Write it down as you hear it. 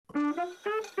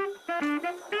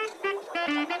Welcome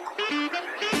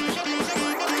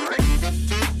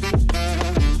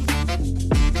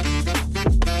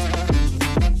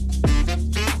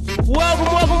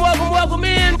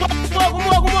in.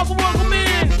 Welcome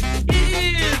in.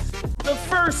 It is the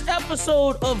first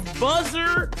episode of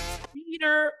Buzzer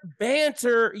Beater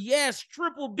Banter. Yes,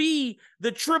 Triple B.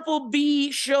 The Triple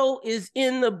B show is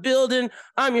in the building.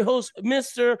 I'm your host,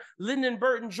 Mr. Lyndon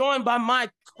Burton, joined by my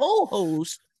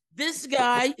co-host. This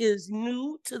guy is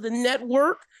new to the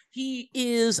network. He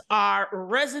is our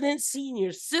resident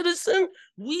senior citizen.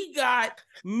 We got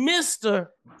Mr.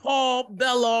 Paul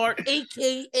Bellard,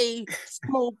 a.k.a.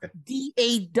 Smoke,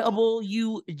 D-A-W-G,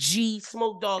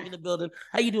 Smoke Dog in the building.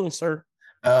 How you doing, sir?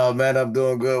 Oh, man, I'm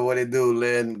doing good. What it do,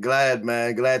 Lynn? Glad,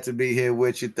 man. Glad to be here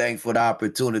with you. Thanks for the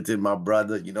opportunity, my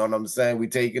brother. You know what I'm saying? We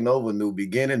taking over, new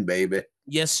beginning, baby.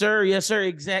 Yes, sir. Yes, sir.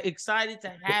 Excited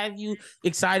to have you.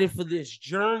 Excited for this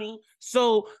journey.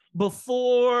 So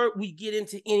before we get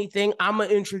into anything, I'm going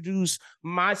to introduce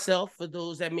myself for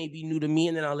those that may be new to me,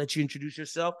 and then I'll let you introduce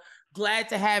yourself. Glad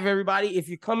to have everybody. If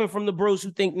you're coming from the Bros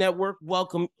Who Think Network,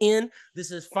 welcome in.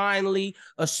 This is finally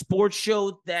a sports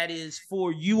show that is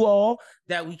for you all,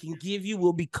 that we can give you.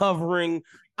 We'll be covering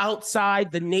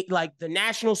outside the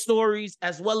national stories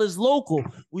as well as local.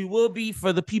 We will be,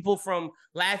 for the people from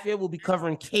Lafayette, we'll be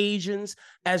covering Cajuns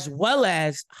as well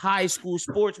as high school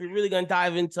sports. We're really going to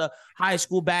dive into high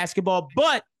school basketball,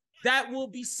 but that will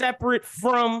be separate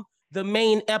from the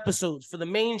main episodes. For the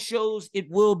main shows, it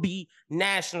will be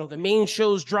national. The main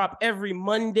shows drop every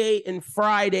Monday and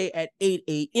Friday at 8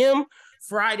 a.m.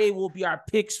 Friday will be our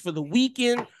picks for the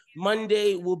weekend.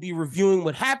 Monday, we'll be reviewing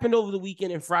what happened over the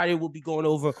weekend, and Friday, we'll be going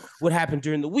over what happened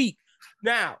during the week.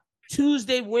 Now,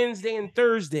 Tuesday, Wednesday, and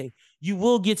Thursday, you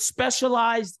will get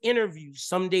specialized interviews.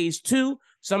 Some days 2,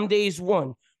 some days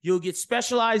 1. You'll get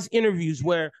specialized interviews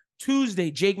where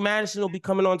Tuesday, Jake Madison will be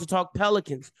coming on to talk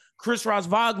Pelicans. Chris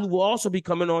Rosvoglu will also be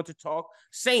coming on to talk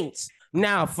Saints.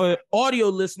 Now, for audio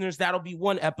listeners, that'll be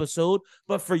one episode,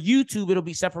 but for YouTube, it'll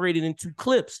be separated in 2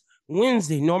 clips.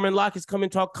 Wednesday, Norman Locke is coming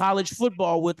to talk college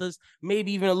football with us,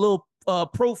 maybe even a little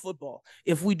pro football.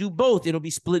 If we do both, it'll be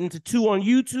split into 2 on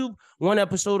YouTube, 1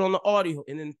 episode on the audio.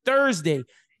 And then Thursday,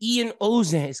 Ian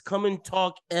Ozan is coming to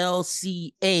talk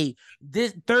LCA.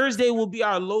 This Thursday will be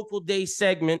our local day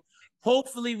segment.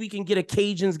 Hopefully we can get a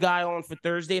Cajuns guy on for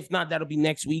Thursday. If not, that'll be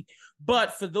next week.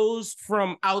 But for those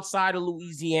from outside of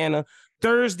Louisiana,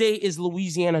 Thursday is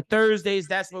Louisiana Thursdays.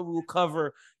 That's where we will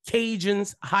cover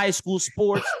Cajuns, high school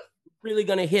sports. Really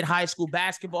going to hit high school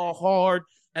basketball hard,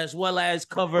 as well as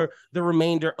cover the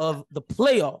remainder of the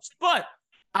playoffs. But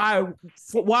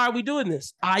why are we doing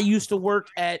this? I used to work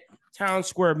at Town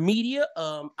Square Media.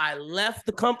 I left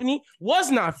the company, was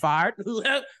not fired.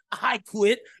 I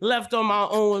quit, left on my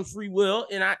own free will.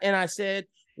 And I said,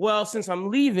 well, since I'm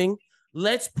leaving,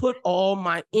 let's put all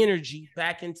my energy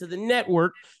back into the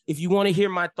network. If you want to hear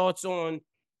my thoughts on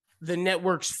the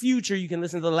network's future, you can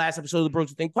listen to the last episode of the Bros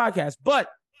Who Think podcast. But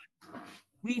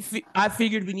I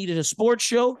figured we needed a sports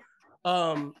show.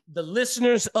 The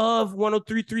listeners of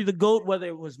 103.3 The GOAT, whether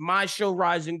it was my show,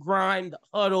 Rise and Grind, The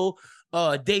Huddle,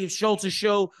 Dave Schultz's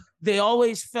show, they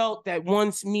always felt that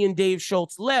once me and Dave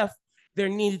Schultz left, there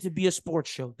needed to be a sports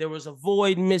show. There was a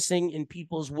void missing in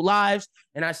people's lives.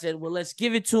 And I said, well, let's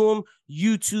give it to them,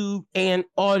 YouTube and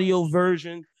audio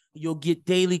version. You'll get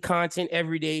daily content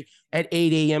every day at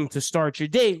 8 a.m. to start your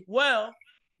day. Well,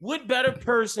 what better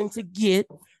person to get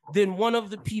than one of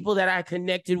the people that I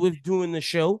connected with doing the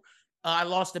show? I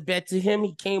lost a bet to him.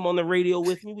 He came on the radio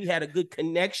with me. We had a good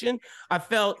connection. I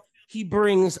felt he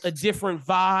brings a different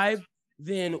vibe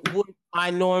than what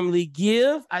I normally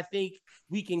give. I think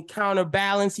we can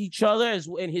counterbalance each other,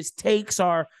 and his takes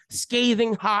are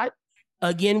scathing hot.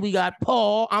 Again, we got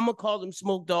Paul. I'm going to call him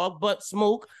Smoke Dog, but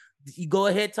Smoke, you go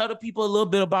ahead, tell the people a little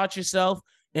bit about yourself,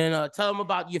 and tell them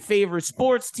about your favorite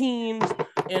sports teams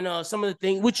and some of the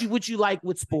things what you like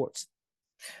with sports.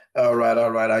 All right.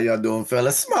 How y'all doing,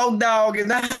 fellas? Smoke Dog in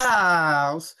the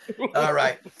house. All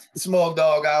right. Smoke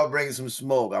Dog, I'll bring some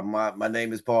smoke. My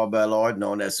name is Paul Bellard,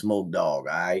 known as Smoke Dog,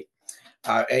 all right?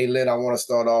 Hey, Lynn, I want to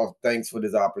start off. Thanks for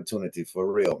this opportunity.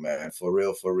 For real, man. For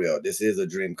real. This is a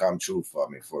dream come true for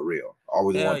me, for real.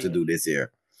 Always want to do this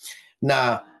here.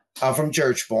 Now, I'm from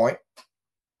Church Point.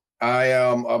 I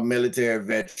am a military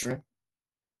veteran.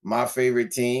 My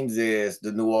favorite teams is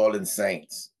the New Orleans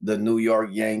Saints, the New York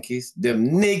Yankees,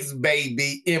 them Knicks,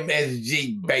 baby,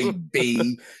 MSG,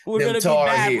 baby. We're going to be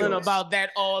babbling about that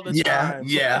all the time.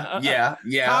 Yeah.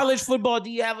 College football,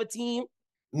 do you have a team?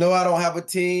 No, I don't have a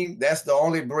team. That's the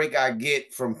only break I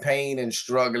get from pain and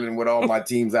struggling with all my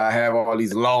teams. I have all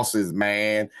these losses,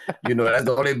 man. You know, that's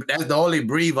the only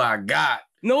breather I got.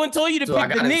 No one told you to So I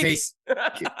pick the gotta take Knicks.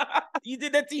 You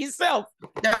did that to yourself.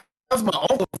 that's my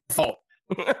uncle's fault.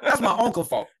 That's my uncle's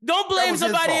fault. Don't That blame was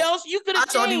his somebody fault. else. You could I have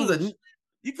thought he was changed.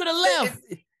 You could have left.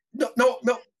 no.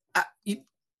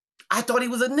 I thought he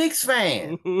was a Knicks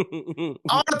fan.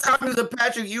 All the time he was a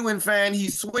Patrick Ewing fan. He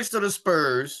switched to the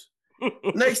Spurs.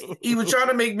 Next, he was trying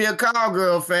to make me a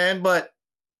Cowgirl fan, but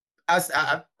I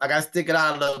got to stick it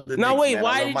out. I love the Now Knicks, wait, man.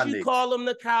 why did you Knicks. call them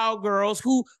the Cowgirls?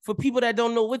 Who, for people that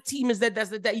don't know, what team is that?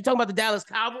 You talking about the Dallas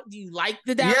Cowboys? Do you like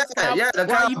the Dallas Cowboys? Yeah, the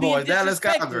Cowboys, Dallas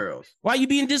Cowgirls. Why are you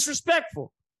being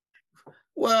disrespectful?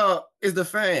 Well, it's the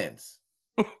fans.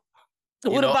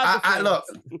 What about the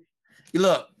fans?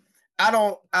 Look,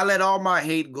 I let all my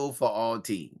hate go for all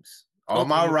teams. All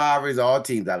my rivalries, all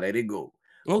teams, I let it go.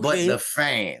 Okay. But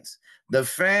the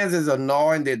fans is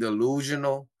annoying. They're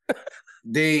delusional.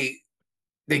 They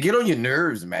get on your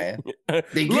nerves, man.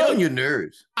 They get on your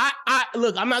nerves.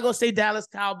 Look, I'm not gonna say Dallas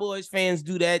Cowboys fans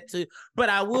do that too, but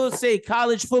I will say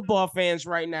college football fans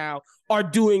right now are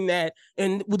doing that.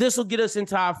 And this will get us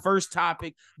into our first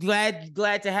topic. Glad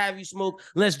to have you, Smoke.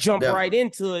 Let's jump right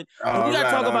into it. And we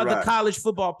gotta talk about the college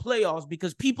football playoffs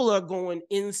because people are going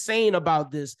insane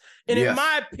about this. And in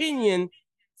my opinion,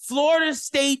 Florida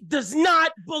State does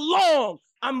not belong.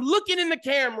 I'm looking in the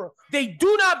camera. They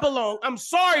do not belong. I'm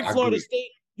sorry, Florida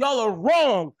State. Y'all are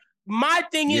wrong. My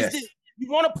thing is this.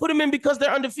 You want to put them in because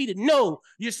they're undefeated? No.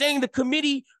 You're saying the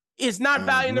committee is not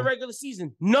valuing the regular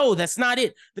season. No, that's not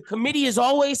it. The committee has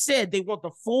always said they want the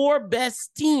 4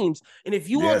 best teams. And if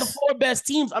you want the 4 best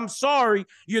teams, I'm sorry,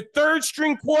 your third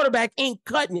string quarterback ain't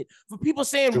cutting it. For people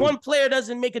saying one player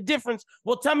doesn't make a difference,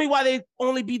 well, tell me why they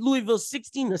only beat Louisville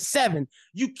 16-7.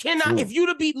 You cannot, if you'd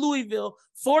have beat Louisville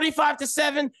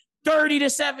 45-7,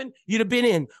 30-7, you'd have been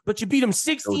in. But you beat them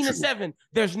 16-7.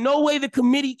 There's no way the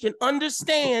committee can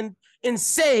understand and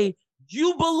say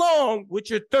you belong with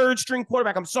your third string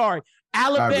quarterback. I'm sorry.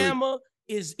 Alabama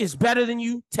is better than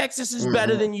you. Texas is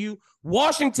better than you.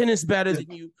 Washington is better than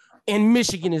you. And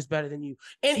Michigan is better than you.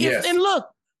 And and look,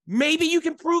 maybe you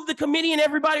can prove the committee and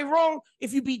everybody wrong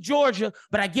if you beat Georgia,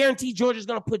 but I guarantee Georgia's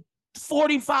going to put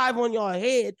 45 on your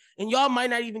head, and y'all might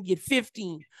not even get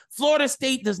 15. Florida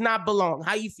State does not belong.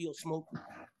 How you feel, Smoke?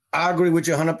 I agree with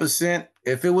you 100%.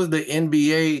 If it was the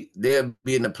NBA, they'd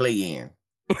be in the play-in.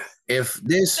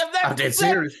 I'm dead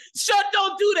serious.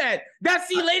 Don't do that.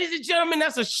 Ladies and gentlemen,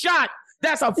 that's a shot.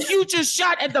 That's a future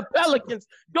shot at the Pelicans.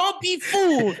 Don't be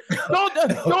fooled.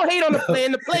 Don't hate on the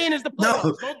play-in. The play-in is the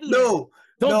play-in. No.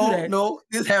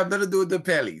 This have nothing to do with the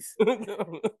Pellies.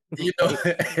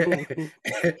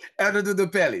 Have to do with the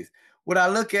Pellies. What I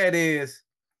look at is,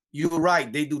 you're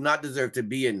right. They do not deserve to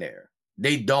be in there.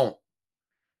 They don't.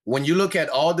 When you look at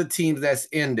all the teams that's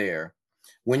in there,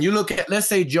 when you look at, let's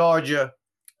say, Georgia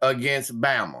against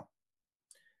Bama.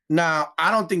 Now,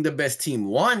 I don't think the best team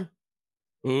won.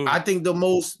 I think the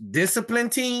most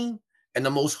disciplined team and the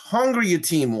most hungrier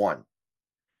team won.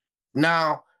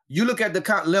 Now, you look at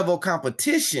the level of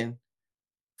competition,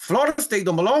 Florida State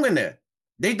don't belong in there.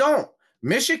 They don't.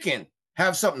 Michigan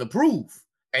have something to prove,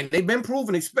 and they've been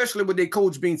proven, especially with their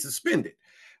coach being suspended.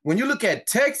 When you look at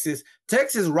Texas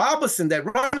Robinson, that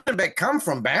running back, come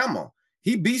from Bama.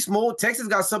 He beast mode. Texas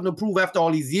got something to prove after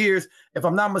all these years. If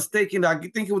I'm not mistaken, I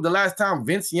think it was the last time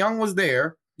Vince Young was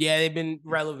there. Yeah, they've been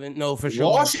relevant. No, for sure.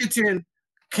 Washington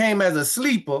came as a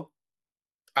sleeper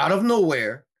out of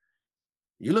nowhere.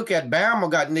 You look at Bama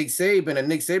got Nick Saban, and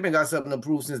Nick Saban got something to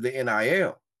prove since the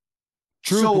NIL.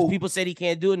 True, because people said he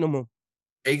can't do it no more.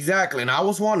 Exactly, and I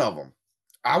was one of them.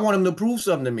 I want him to prove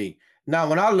something to me. Now,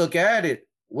 when I look at it,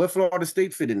 where Florida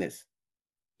State fit in this?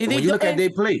 When you look at their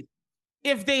play.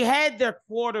 If they had their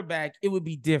quarterback, it would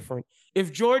be different.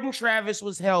 If Jordan Travis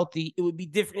was healthy, it would be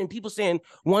different. And people saying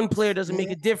one player doesn't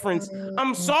make a difference.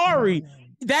 I'm sorry.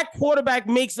 That quarterback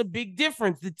makes a big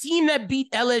difference. The team that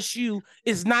beat LSU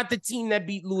is not the team that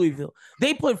beat Louisville.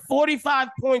 They put 45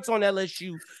 points on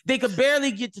LSU. They could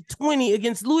barely get to 20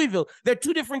 against Louisville. They're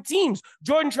two different teams.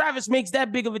 Jordan Travis makes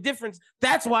that big of a difference.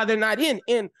 That's why they're not in.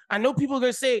 And I know people are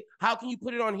going to say, how can you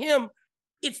put it on him?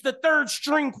 It's the third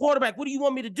string quarterback. What do you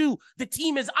want me to do? The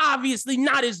team is obviously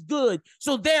not as good.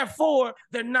 So therefore,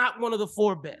 they're not one of the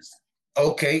 4 best.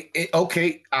 Okay.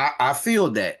 I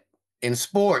feel that. In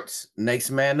sports, next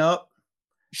man up.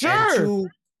 Sure.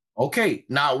 Okay.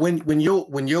 Now, when your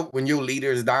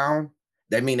leader is down,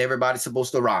 that means everybody's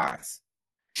supposed to rise.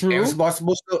 True. Everybody's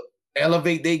supposed to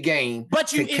elevate their game,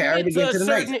 but you carry the game to the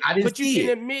next. I didn't see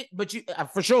it.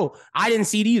 For sure, I didn't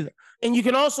see it either. And you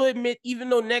can also admit, even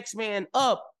though next man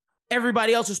up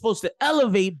everybody else is supposed to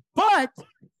elevate, but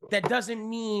that doesn't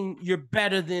mean you're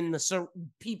better than the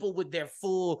people with their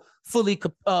fully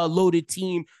loaded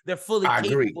team, their fully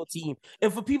capable team.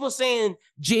 And for people saying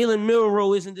Jalen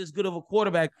Milroe isn't this good of a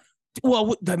quarterback,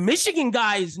 well, the Michigan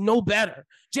guy is no better.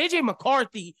 JJ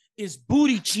McCarthy is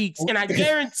booty cheeks, and I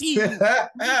guarantee you,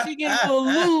 Michigan will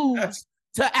lose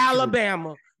to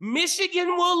Alabama. Michigan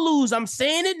will lose. I'm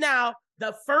saying it now.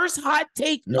 The first hot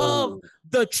take of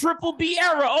the Triple B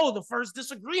era. Oh, the first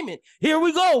disagreement. Here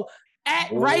we go.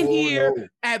 Right here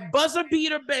at Buzzer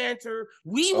Beater Banter,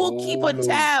 we will keep a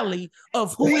tally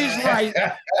of who is right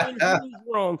and who is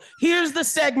wrong. Here's the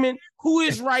segment: who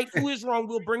is right, who is wrong.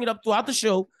 We'll bring it up throughout the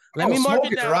show. Let me mark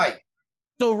it down. Right.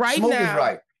 So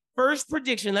now, first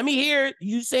prediction. Let me hear it.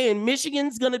 You saying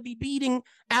Michigan's going to be beating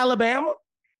Alabama?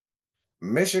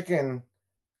 Michigan.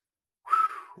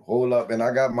 Hold up, and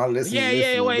I got my list.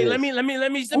 Yeah. Wait, let me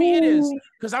hear this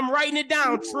because I'm writing it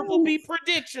down. Triple B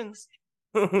predictions.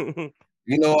 You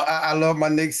know, I love my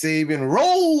Nick Saban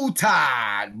Roll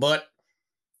Tide, but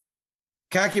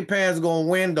Khaki Pants gonna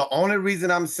win. The only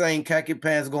reason I'm saying Khaki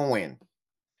Pants gonna win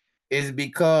is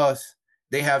because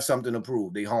they have something to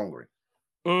prove. They hungry.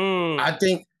 I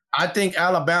think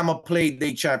Alabama played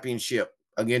their championship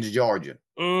against Georgia.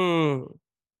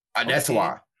 That's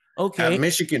why. Okay.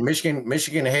 Michigan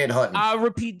head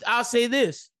hunting. I'll say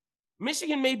this.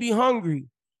 Michigan may be hungry,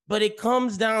 but it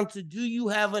comes down to, do you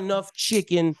have enough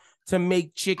chicken to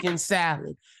make chicken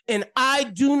salad? And I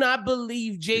do not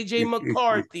believe JJ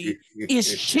McCarthy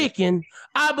is chicken.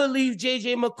 I believe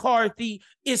JJ McCarthy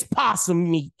is possum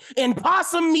meat. And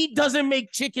possum meat doesn't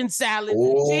make chicken salad.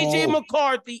 JJ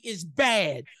McCarthy is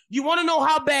bad. You want to know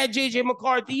how bad JJ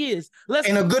McCarthy is?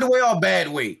 In a good way or a bad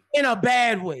way? In a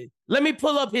bad way. Let me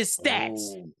pull up his stats.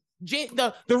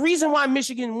 The reason why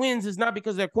Michigan wins is not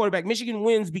because of their quarterback. Michigan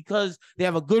wins because they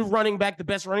have a good running back, the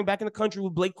best running back in the country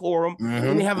with Blake Corum,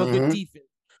 and they have a good defense.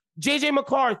 JJ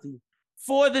McCarthy,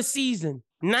 for the season,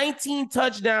 19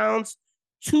 touchdowns,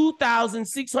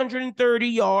 2,630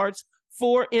 yards,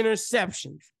 4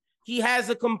 interceptions. He has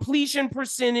a completion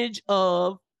percentage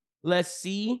of, let's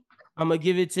see, I'm going to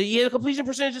give it to you. He has a completion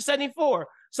percentage of 74.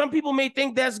 Some people may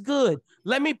think that's good.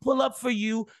 Let me pull up for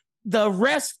you the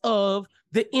rest of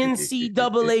the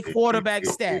NCAA quarterback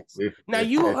stats. Now,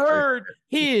 you heard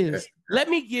his. Let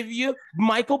me give you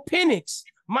Michael Penix.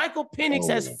 Michael Penix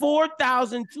has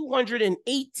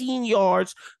 4,218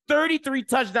 yards, 33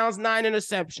 touchdowns, 9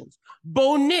 interceptions.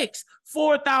 Bo Nix,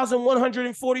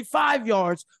 4,145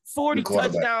 yards, 40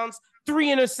 touchdowns, 3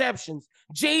 interceptions.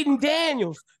 Jaden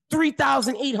Daniels,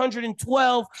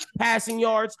 3,812 passing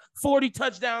yards, 40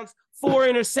 touchdowns, 4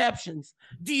 interceptions.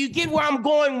 Do you get where I'm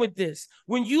going with this?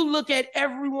 When you look at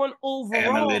everyone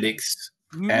overall, analytics.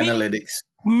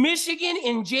 Michigan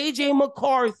and JJ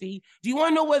McCarthy, do you want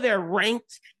to know where they're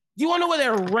ranked? No,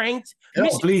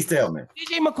 please tell me.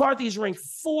 JJ McCarthy is ranked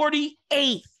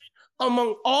 48th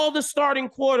among all the starting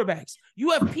quarterbacks.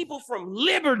 You have people from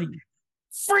Liberty,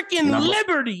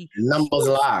 Liberty. Numbers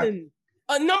lie.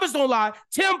 Numbers don't lie.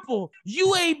 Temple,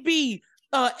 UAB,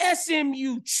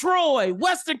 SMU, Troy,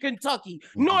 Western Kentucky,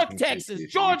 North Texas,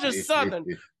 Georgia Southern,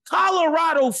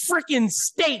 Colorado freaking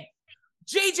State.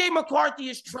 JJ McCarthy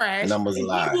is trash. Numbers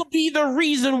lie. He will be the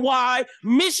reason why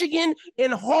Michigan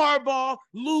and Harbaugh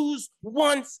lose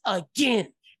once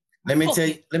again. Let me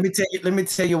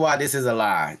tell you why this is a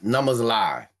lie. Numbers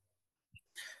lie.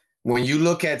 When you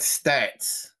look at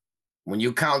stats, when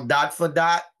you count dot for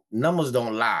dot, numbers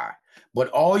don't lie. But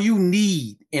all you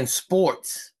need in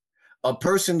sports, a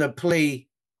person to play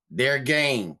their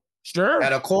game. Sure.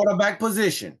 At a quarterback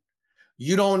position.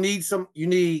 You need,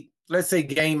 let's say,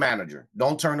 game manager.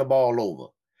 Don't turn the ball over.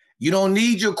 You don't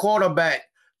need your quarterback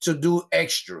to do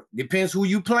extra. Depends who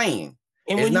you playing.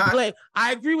 And when you play,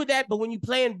 I agree with that, but when you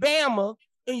play in Bama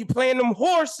and you playing them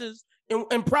horses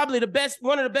and probably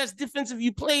one of the best defensive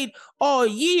you played all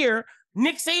year,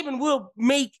 Nick Saban will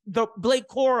make the Blake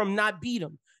Corum not beat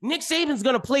him. Nick Saban's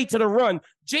going to play to the run.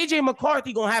 JJ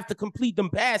McCarthy going to have to complete them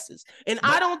passes. And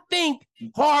I don't think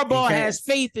Harbaugh has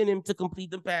faith in him to complete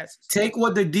them passes. Take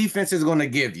what the defense is going to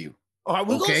give you. All right,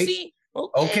 we're going to see.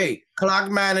 Okay.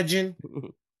 Clock managing,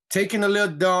 taking a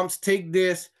little dumps, take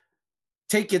this.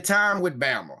 Take your time with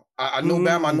Bama. I know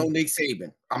Bama. I know Nick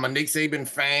Saban. I'm a Nick Saban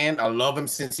fan. I love him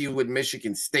since he was with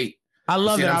Michigan State. I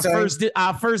love it.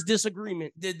 Our first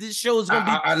disagreement. This show is going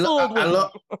to be filled with.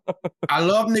 I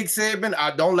love Nick Saban.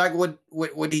 I don't like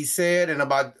what he said and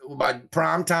about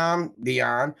primetime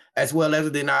Dion as well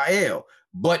as the NIL.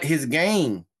 But his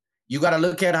game, you got to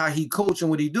look at how he coach and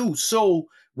what he do. So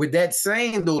with that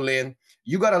saying, though, Lynn,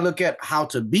 you got to look at how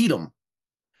to beat him.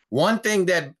 One thing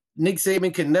that Nick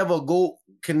Saban can never go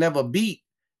can never beat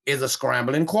is a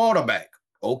scrambling quarterback.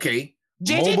 Okay.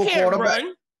 JJ Mobile can't quarterback.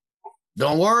 run.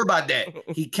 Don't worry about that.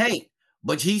 He can't.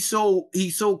 But he's so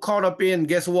caught up in,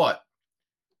 guess what?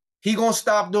 He gonna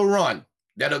stop the run.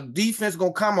 That a defense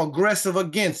gonna come aggressive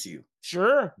against you.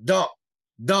 Sure. Dump.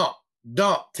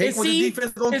 Take what the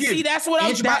defense gonna give. See, that's what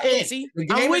inch by inch. See, the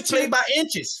game is played by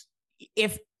inches.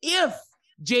 If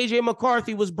JJ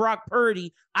McCarthy was Brock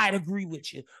Purdy, I'd agree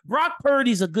with you. Brock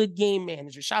Purdy's a good game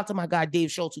manager. Shout out to my guy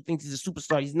Dave Schultz, who thinks he's a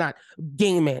superstar. He's not a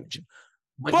game manager.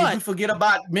 But did you forget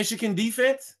about Michigan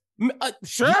defense?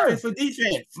 Sure. Defense for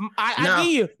defense. I get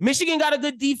you. Michigan got a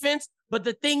good defense, but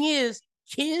the thing is,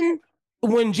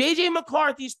 when JJ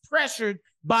McCarthy's pressured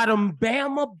by them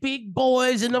Bama big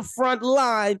boys in the front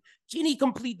line, can he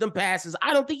complete them passes?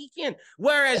 I don't think he can.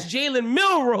 Whereas Jalen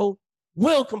Milroe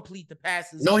will complete the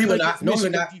passes. No, he will not. No, he will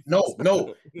not.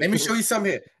 No. Let me show you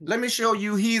something here. Let me show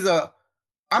you he's a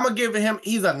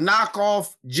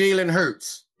knockoff Jalen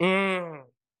Hurts.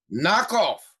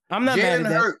 Knockoff. I'm not mad at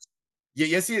that. Hurts. Yeah,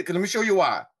 yes, he is. Let me show you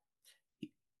why.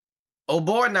 Oh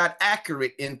boy, not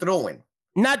accurate in throwing.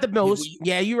 Not the most.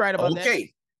 Yeah, you're right about that.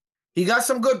 Okay. He got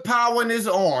some good power in his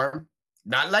arm,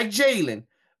 not like Jalen,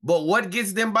 but what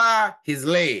gets them by? His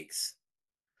legs.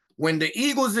 When the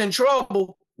Eagles in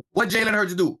trouble, what Jalen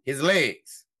Hurts do? His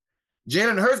legs.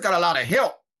 Jalen Hurts got a lot of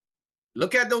help.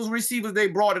 Look at those receivers they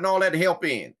brought and all that help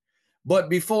in. But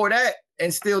before that,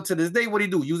 and still to this day, what he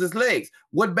do? Use his legs.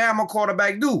 What Bama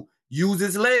quarterback do? Use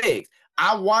his legs.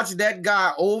 I watched that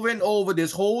guy over and over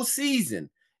this whole season.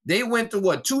 They went through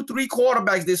 2-3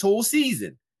 quarterbacks this whole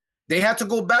season. They had to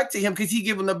go back to him because he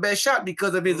gave them the best shot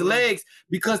because of his legs.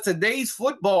 Because today's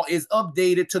football is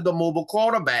updated to the mobile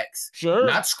quarterbacks. Sure.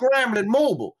 Not scrambling,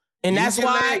 mobile. And that's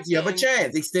why you have a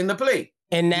chance. Extend the play.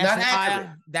 And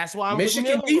that's why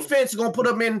Michigan defense is gonna put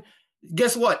him in.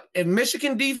 Guess what? If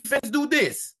Michigan defense do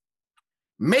this,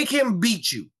 make him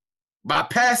beat you by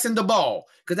passing the ball.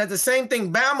 Because that's the same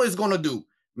thing Bama is gonna do.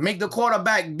 Make the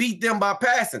quarterback beat them by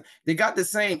passing. They got the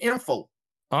same info.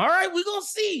 All right, we're gonna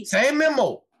see. Same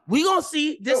memo. We're gonna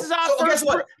see. This is our first.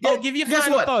 Guess what? Give your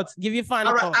final thoughts. Give your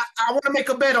final thoughts. I want to make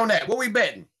a bet on that. What we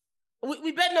betting?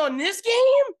 We betting on this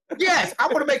game? Yes, I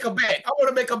want to make a bet.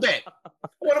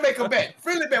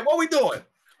 Friendly bet. What we doing?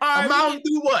 All right, Mountain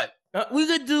Dew what? We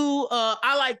could do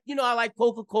I like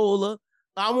Coca-Cola.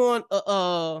 I want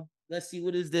let's see,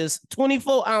 what is this?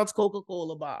 24-ounce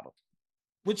Coca-Cola bottle.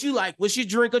 What you like? What's your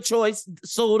drink of choice?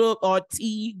 Soda or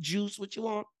tea, juice? What you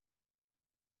want?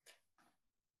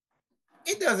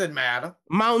 It doesn't matter.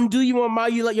 Mountain Dew, you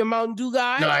like your Mountain Dew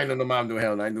guy? No, I ain't do no Mountain Dew.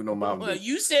 Hell, I ain't do no Mountain Dew.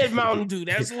 You said Mountain Dew.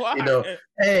 That's why.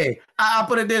 Hey, I'll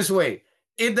put it this way.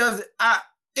 It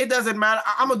doesn't matter.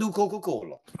 I'm gonna do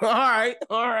Coca-Cola.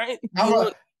 All right.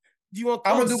 Do you want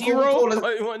Coke Zero or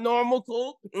you want normal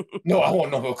Coke? No, I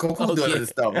want normal Coke. Who does this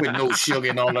stuff with no sugar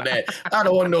and all of that? I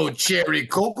don't want no cherry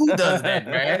Coke. Who does that,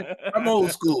 man? I'm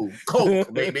old school.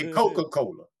 Coke, baby.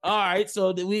 Coca-Cola. All right,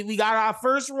 so we got our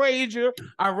first wager.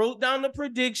 I wrote down the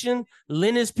prediction.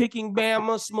 Lynn is picking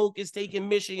Bama. Smoke is taking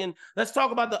Michigan. Let's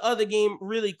talk about the other game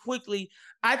really quickly.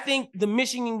 I think the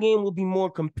Michigan game will be more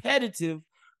competitive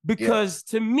because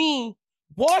to me,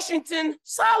 Washington,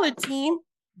 solid team.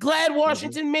 Glad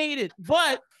Washington made it,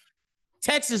 but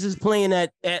Texas is playing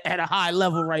at a high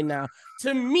level right now.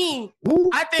 To me,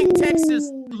 I think Texas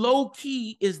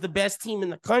low-key is the best team in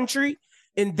the country,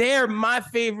 and they're my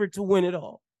favorite to win it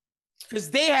all because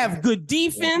they have good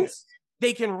defense,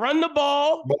 they can run the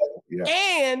ball,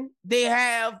 and they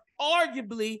have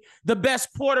arguably the best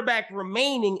quarterback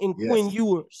remaining in Quinn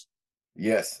Ewers.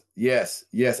 Yes,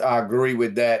 I agree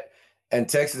with that. And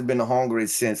Texas has been hungry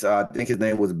since I think his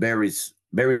name was Barry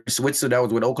Switzer. That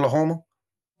was with Oklahoma.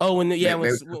 Oh, when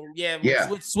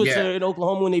Switzer in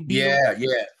Oklahoma when they beat him.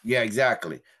 Yeah,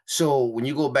 exactly. So when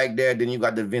you go back there, then you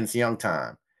got the Vince Young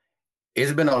time.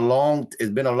 It's been a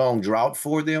long drought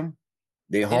for them.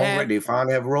 They're hungry. They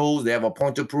finally have roles. They have a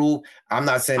point to prove. I'm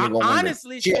not saying they're gonna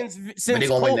honestly win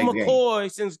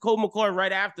since Colt McCoy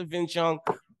right after Vince Young.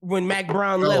 When Mac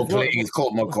Brown left. Please,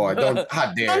 Colt McCoy.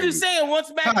 How dare you? I'm just saying,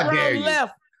 once Mac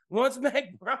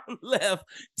Brown left,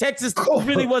 Texas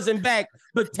really wasn't back,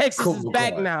 but Texas is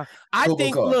back now. I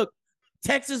think, look,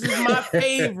 Texas is my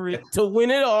favorite to win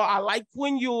it all. I like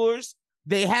Quinn Ewers.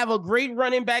 They have a great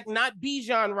running back, not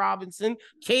Bijan Robinson,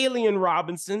 Kalian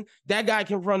Robinson. That guy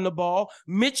can run the ball.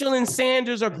 Mitchell and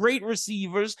Sanders are great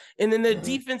receivers, and then their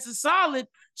defense is solid.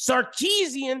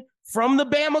 Sarkisian from the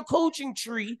Bama coaching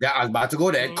tree. Yeah, I was about to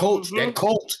go there. That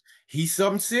coach, he's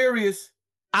something serious.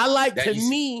 I like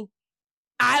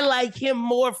him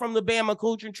more from the Bama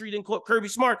coaching tree than Kirby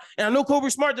Smart. And I know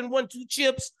Kirby Smart done won 2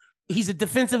 chips He's a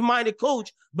defensive-minded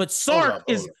coach, but Sark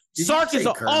is an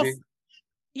off.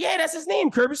 Yeah, that's his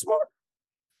name, Kirby Smart.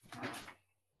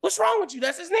 What's wrong with you?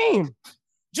 That's his name.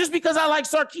 Just because I like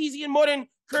Sarkisian more than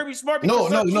Kirby Smart,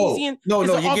 because Sarkisian is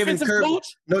an offensive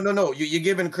coach. No. You're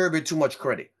giving Kirby too much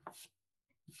credit.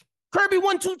 Kirby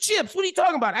won 2 chips. What are you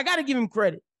talking about? I got to give him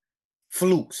credit.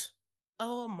 Flukes.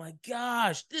 Oh my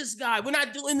gosh, this guy. We're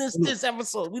not doing this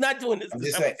episode. We're not doing this. I'm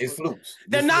just saying, it's flukes.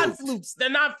 They're not flukes. They're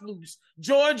not flukes.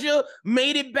 Georgia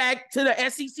made it back to the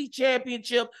SEC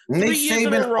championship. Nick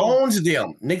Saban owns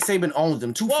them. Nick Saban owns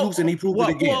them. 2 flukes, and he proved it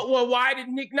again. Well, why did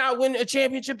Nick not win a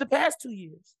championship the past 2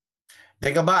 years?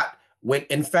 Think about when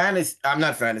in fantasy. I'm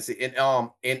not fantasy. In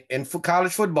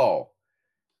college football,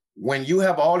 when you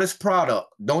have all this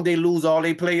product, don't they lose all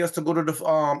their players to go to the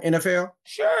NFL?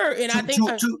 Sure, and I think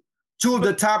two of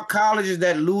the top colleges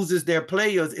that loses their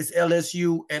players is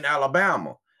LSU and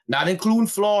Alabama, not including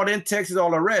Florida and Texas,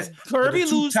 all the rest. Kirby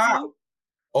lose too.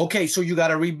 Okay, so you got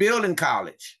to rebuild in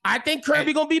college. I think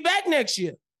Kirby gonna be back next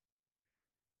year.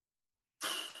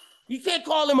 You can't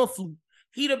call him a fluke.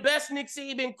 He the best Nick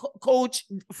Saban coach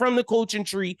from the coaching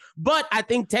tree, but I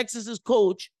think Texas's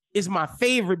coach is my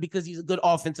favorite because he's a good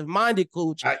offensive-minded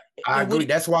coach. I agree.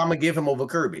 That's why I'm gonna give him over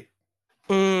Kirby.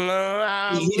 Kirby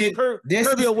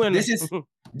a winner.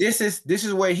 This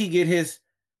is where he get his.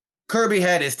 Kirby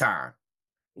had his time.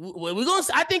 We're gonna.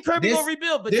 I think Kirby gonna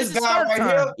rebuild, but this guy right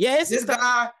here. Yeah, this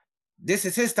guy. This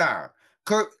is his time.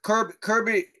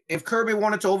 Kirby. If Kirby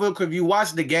wanted to overlook, if you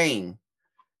watch the game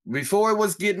before it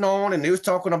was getting on, and they was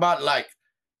talking about like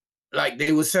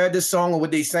they was said this song, and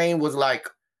what they saying was like,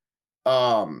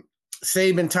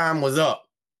 Saban time was up.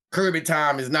 Kirby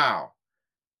time is now.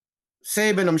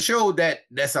 Saban them showed that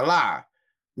that's a lie.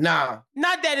 Nah,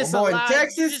 not that it's a lie. In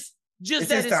Texas, just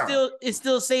that it's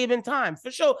still Saban time for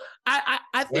sure. I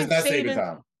think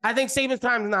Saban's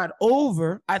time is not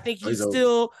over. I think he's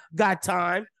still got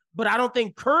time, but I don't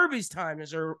think Kirby's time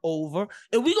is over.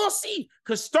 And we're gonna see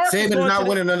because Saban's not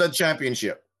winning another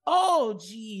championship. Oh,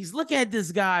 geez, look at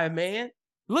this guy, man.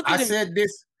 Look at him.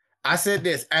 I said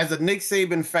this as a Nick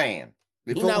Saban fan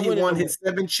before he won his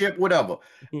 7th chip, whatever.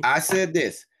 I said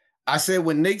this. I said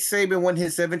when Nick Saban won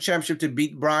his 7th championship to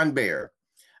beat Brian Bear,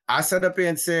 I sat up here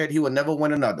and said he would never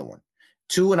win another one.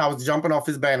 2, and I was jumping off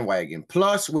his bandwagon.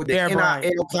 Plus, with the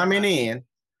NIL coming in,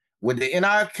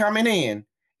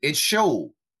 it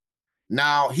showed.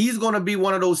 Now he's going to be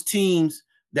one of those teams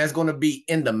that's going to be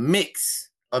in the mix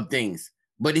of things,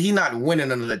 but he's not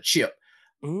winning another chip.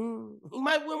 He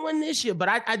might win one this year, but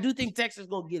I do think Texas is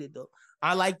going to get it though.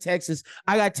 I like Texas.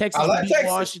 I got Texas to beat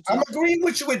Washington. I'm agreeing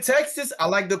with you with Texas. I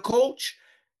like the coach.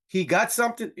 He got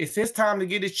something. It's his time to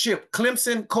get his chip.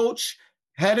 Clemson coach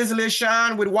had his little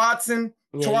shine with Watson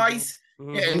twice,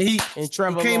 and he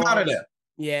came out of there.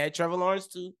 Yeah, Trevor Lawrence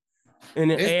too. And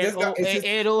then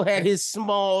Edo had his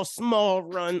small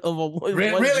run of a one.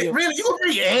 Really, you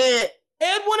agree? Ed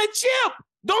won a chip.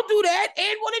 Don't do that.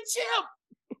 Ed won a chip.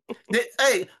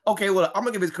 Hey, okay. Well, I'm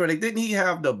gonna give his credit. Didn't he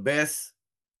have the best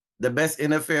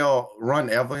NFL run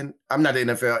ever? I'm not the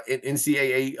NFL,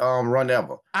 NCAA run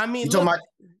ever. I mean, you talking about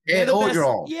Ed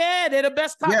Orgeron? Yeah, they're the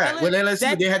best. Yeah, well,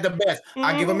 LSU, they had the best.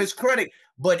 I give him his credit,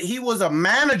 but he was a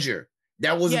manager.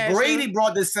 That was Brady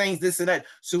brought the Saints, this and that.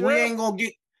 So we ain't gonna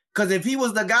get, because if he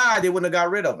was the guy, they wouldn't have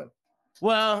got rid of him.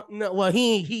 Well, no, well,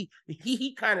 he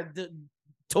kind of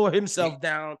tore himself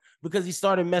down because he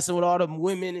started messing with all them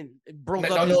women and broke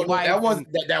up his wife. That was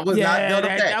not none of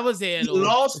that. That was it.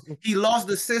 He lost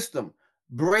the system.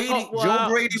 Joe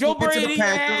Brady to the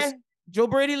Panthers. Joe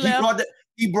Brady left.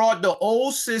 He brought the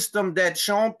old system that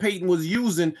Sean Payton was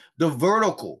using, the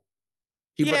vertical.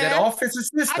 He brought that offensive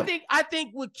system. I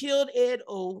think what killed Ed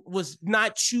O was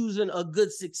not choosing a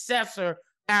good successor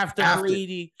after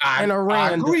Brady and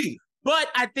Aranda. I agree. But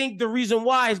I think the reason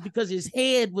why is because his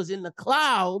head was in the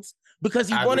clouds because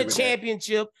he won a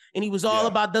championship and he was all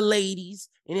about the ladies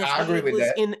and his head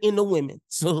was in the women.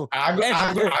 So I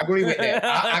agree with that.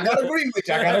 I gotta agree with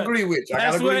you. I gotta agree with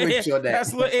you on that.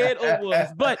 That's what Ed O was.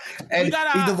 But and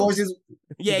he divorces.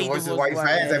 He divorced his wife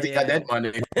fast after he got that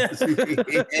money.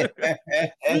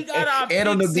 We got our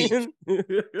picks in.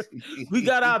 We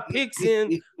got our picks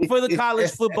in for the college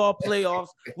football playoffs.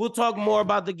 We'll talk more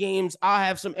about the games. I'll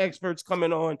have some experts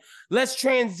coming on. Let's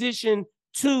transition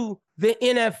to the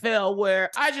NFL, where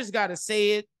I just got to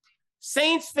say it.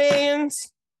 Saints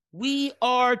fans, we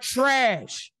are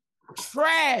trash.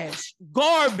 Trash.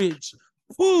 Garbage.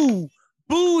 Poo.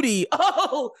 Booty.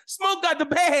 Oh, Smoke got the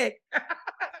bag.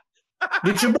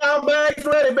 Get your brown bags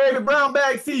ready, baby. Brown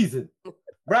bag season.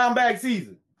 Brown bag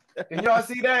season. Can y'all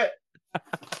see that?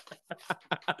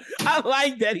 I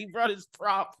like that he brought his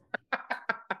prop.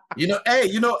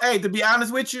 Hey, to be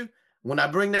honest with you, when I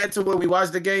bring that to where we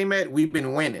watch the game at, we've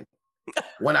been winning.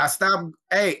 When I stop,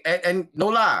 and no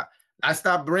lie, I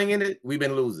stopped bringing it, we've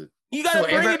been losing. You gotta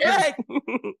bring it back.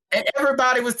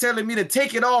 Everybody was telling me to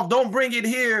take it off, don't bring it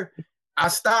here. I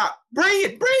stopped. Bring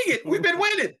it. We've been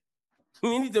winning.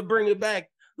 We need to bring it back.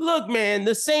 Look, man,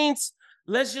 the Saints,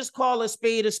 let's just call a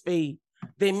spade a spade.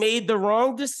 They made the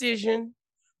wrong decision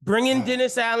bringing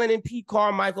Dennis Allen and Pete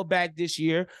Carmichael back this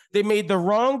year. They made the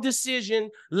wrong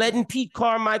decision letting Pete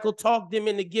Carmichael talk them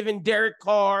into giving Derek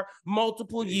Carr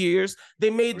multiple years. They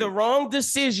made the wrong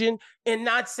decision in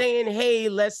not saying, hey,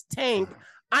 let's tank.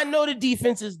 I know the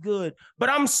defense is good, but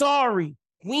I'm sorry.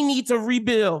 We need to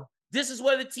rebuild. This is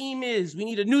where the team is. We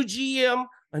need a new GM,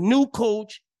 a new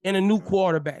coach, and a new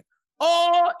quarterback.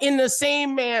 All in the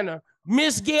same manner.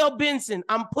 Miss Gail Benson,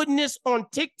 I'm putting this on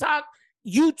TikTok,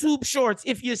 YouTube Shorts.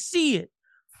 If you see it,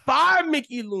 fire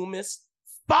Mickey Loomis,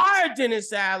 fire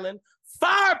Dennis Allen,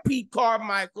 fire Pete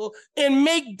Carmichael, and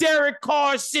make Derek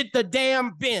Carr sit the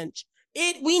damn bench.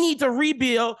 We need to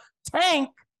rebuild.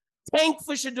 Tank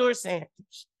for Shedeur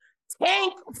Sanders.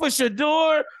 Tank for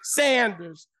Shedeur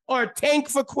Sanders. Or tank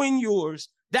for Quinn Ewers.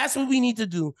 That's what we need to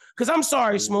do. Because I'm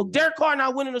sorry, Smoke. Derek Carr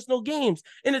not winning us no games.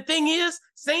 And the thing is,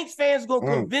 Saints fans going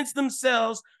to convince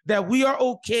themselves that we are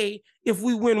okay if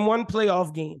we win one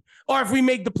playoff game or if we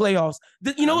make the playoffs.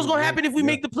 You know what's going to happen if we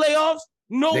make the playoffs?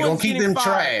 No They're one's going to keep them fired.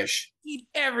 trash. Keep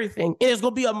everything. And it's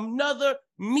going to be another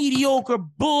mediocre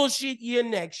bullshit year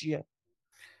next year.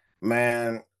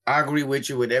 Man, I agree with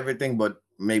you with everything, but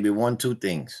maybe 1-2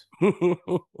 things.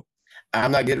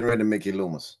 I'm not getting rid of Mickey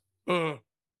Loomis.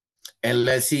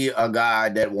 Unless he a guy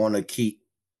that want to keep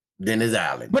Dennis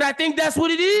Allen. But I think that's what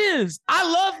it is.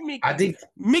 I love Mickey. I think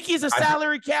Mickey's a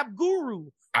salary cap guru.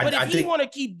 But if he want to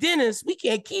keep Dennis, we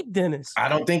can't keep Dennis. I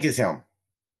don't think it's him.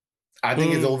 I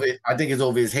think it's over. I think it's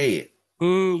over his head.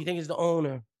 You think it's the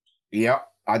owner? Yep,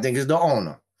 I think it's the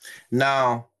owner.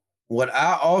 Now, what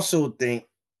I also think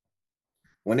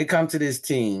when it comes to this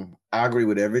team, I agree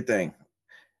with everything.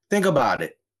 Think about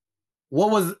it. What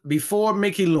was before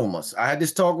Mickey Loomis? I had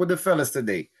this talk with the fellas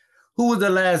today. Who was the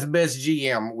last best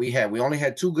GM we had? We only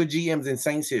had 2 good GMs in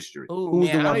Saints history. Ooh, who was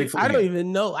the one before? I don't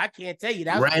even know. I can't tell you.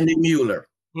 That Randy Mueller.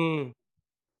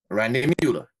 Randy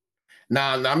Mueller.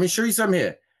 Now, let me show you something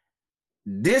here.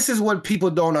 This is what people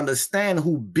don't understand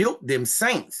who built them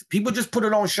Saints. People just put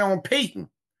it on Sean Payton.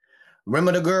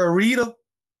 Remember the girl Rita?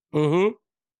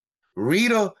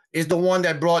 Rita is the one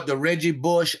that brought the Reggie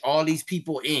Bush, all these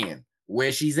people in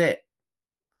where she's at.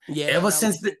 Yeah. Ever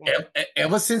since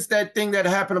that thing that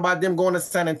happened about them going to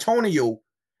San Antonio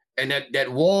and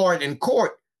that war in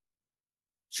court,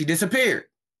 she disappeared.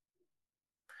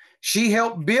 She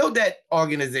helped build that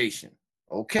organization.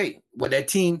 Okay, with that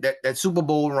team, that Super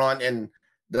Bowl run and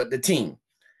the team.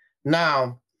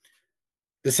 Now,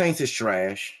 the Saints is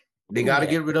trash. They got to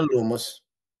get rid of Loomis.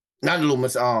 Not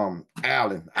Loomis, Allen.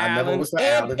 I never was for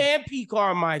Allen. And Pete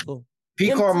Carmichael.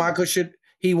 Pete Carmichael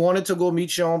he wanted to go meet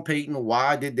Sean Payton.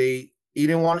 Why did they? He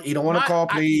don't want to call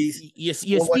plays. You're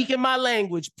speaking my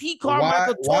language. Pete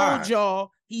Carmichael told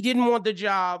y'all he didn't want the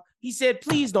job. He said,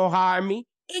 please don't hire me.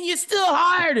 And you still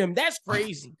hired him. That's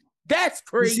crazy. That's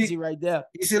crazy right there.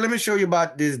 You see, let me show you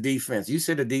about this defense. You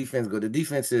said the defense good. The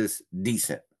defense is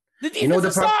decent. The defense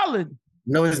is solid.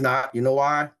 No, it's not. You know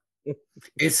why?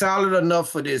 It's solid enough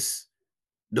for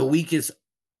the weakest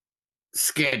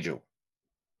schedule.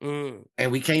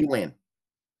 And we can't win.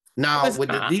 Now, with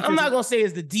the defense, I'm not gonna say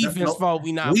it's the defense fault.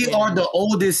 We are the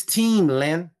oldest team,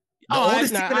 Len. The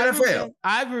oldest team in the NFL.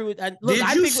 I agree with that. Look,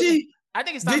 I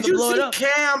think it's time to blow it up. Did you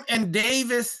see Cam and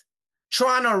Davis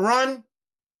trying to run?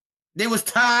 They was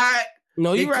tired.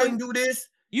 No, you're right. They couldn't do this.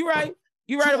 You're right.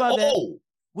 You're right about that.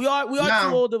 We are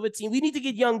too old of a team. We need to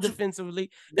get young defensively.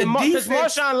 Because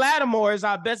Marshawn Lattimore is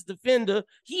our best defender.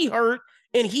 He hurt,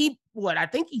 and he's not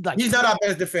our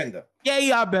best defender. Yeah,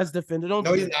 he's our best defender.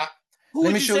 He's not. Who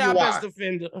would you say our best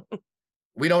defender?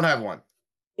 We don't have one.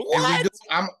 What?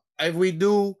 If we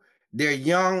do, they're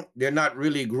young. They're not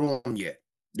really groomed yet.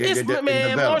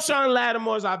 Marshawn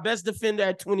Lattimore is our best defender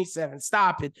at 27.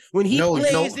 Stop it. When he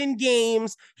plays in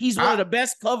games, he's one of the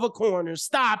best cover corners.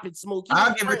 Stop it, Smokey.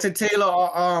 I'll give it to Taylor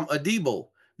Adebo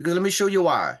because let me show you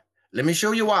why.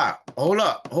 Hold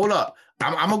up.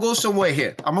 I'm gonna go somewhere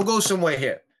here.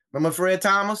 Remember Fred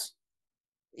Thomas?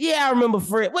 Yeah, I remember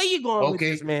Fred. Where you going with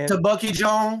this, man? To Bucky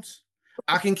Jones.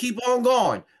 I can keep on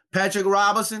going. Patrick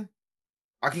Robinson.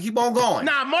 I can keep on going.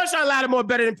 Nah, Marshawn Lattimore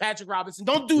better than Patrick Robinson.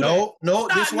 Don't do that. No,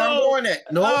 this is where I'm going at.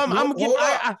 I'm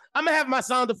gonna have my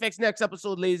sound effects next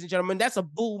episode, ladies and gentlemen. That's a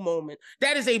boo moment.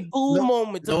 That is a boo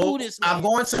moment to boo this man. I'm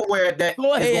going somewhere that is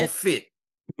gonna fit.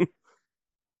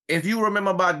 if you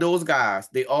remember about those guys,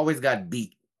 they always got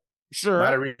beat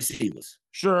by the receivers.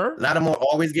 Sure. Lattimore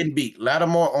always getting beat.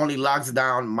 Lattimore only locks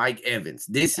down Mike Evans.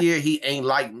 This year, he ain't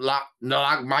lock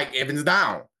Mike Evans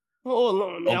down. Hold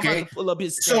on, man. Okay? I'm about to pull up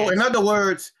his stats. So, in other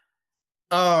words,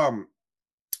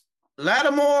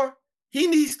 Lattimore, he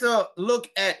needs to look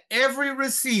at every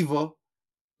receiver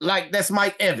like that's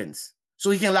Mike Evans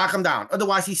so he can lock him down.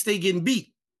 Otherwise, he stay getting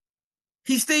beat.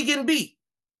 He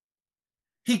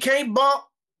can't bump.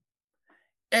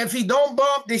 If he don't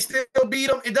bump, they still beat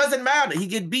him. It doesn't matter. He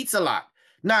get beats a lot.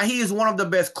 Now, he is one of the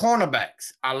best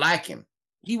cornerbacks. I like him.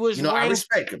 He was ranked, I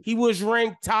respect him. He was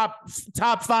ranked top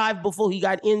 5 before he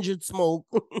got injured, Smoke.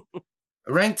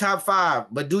 Ranked top 5.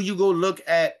 But do you go look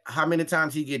at how many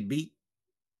times he get beat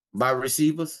by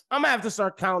receivers? I'm gonna have to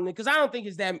start counting it because I don't think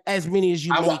it's that as many as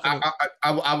you.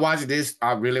 I watch this.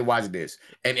 I really watch this.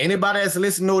 And anybody that's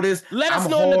listening to this, let us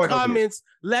know in the comments.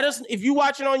 Let us, if you're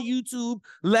watching on YouTube,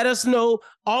 let us know.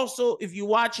 Also, if you're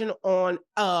watching on,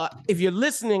 if you're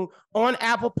listening on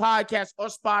Apple Podcasts or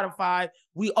Spotify,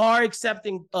 we are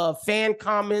accepting fan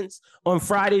comments on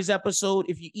Friday's episode.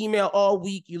 If you email all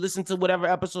week, you listen to whatever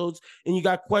episodes, and you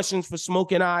got questions for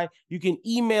Smoke and I, you can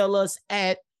email us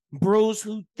at Bros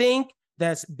Who Think.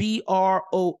 That's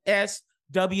BROSWHOTHINK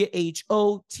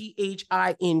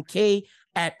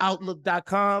at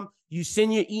outlook.com. You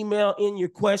send your email in, your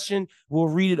question. We'll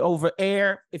read it over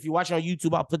air. If you're watching on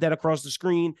YouTube, I'll put that across the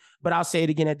screen, but I'll say it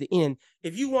again at the end.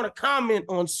 If you want to comment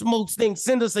on Smoke's thing,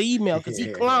 send us an email because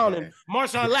he's clowning.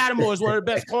 Marshawn Lattimore is one of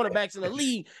the best cornerbacks in the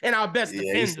league and our best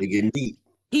defender.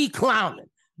 He clowning.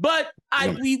 But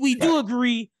we do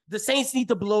agree the Saints need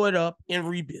to blow it up and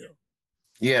rebuild.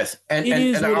 Yes. And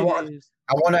I want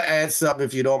to add something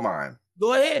if you don't mind.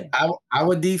 Go ahead.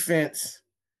 Our defense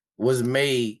was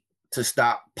made to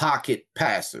stop pocket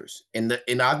passers in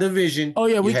our division. Oh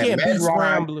yeah, we can't beat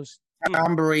scramblers.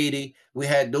 Tom Brady, we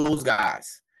had those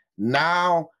guys.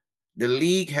 Now the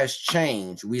league has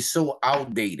changed. We're so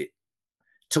outdated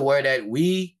to where that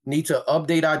we need to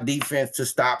update our defense to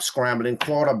stop scrambling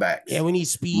quarterbacks. Yeah, we need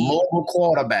speed. Mobile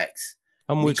quarterbacks.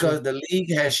 Because the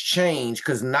league has changed.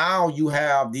 Because now you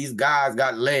have these guys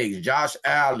got legs. Josh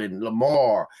Allen,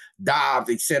 Lamar, Dobbs,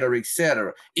 etc.,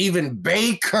 etc. Even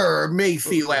Baker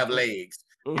Mayfield have legs.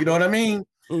 You know what I mean?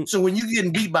 So when you're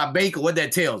getting beat by Baker, what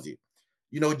that tells you,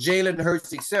 Jalen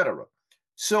Hurts, etc.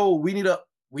 So we need to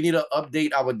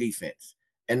update our defense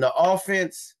and the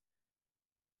offense.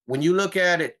 When you look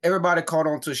at it, everybody caught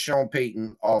on to Sean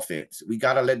Payton offense. We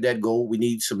got to let that go. We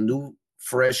need some new,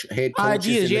 fresh head coaches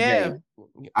ideas, in the game.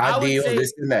 Ideal,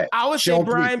 this and that. I would say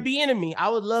Brian Bieniemy. I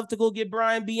would love to go get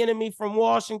Brian Bieniemy from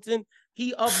Washington.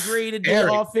 He upgraded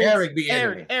the offense.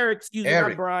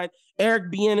 Not Brian.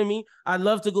 Eric Bieniemy. I'd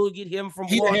love to go get him from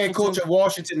Washington. He's the head coach of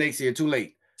Washington next year. Too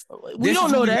late. We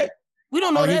don't know that. We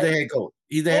don't know that.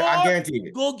 He's the head coach. I guarantee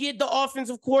you. Go get the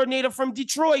offensive coordinator from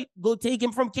Detroit. Go take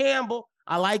him from Campbell.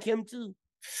 I like him too.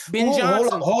 Ben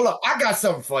Johnson. Hold up. I got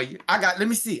something for you. Let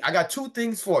me see. I got 2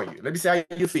 things for you. Let me see how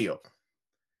you feel.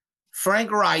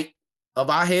 Frank Wright, of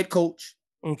our head coach.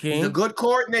 Okay. He's a good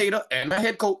coordinator and a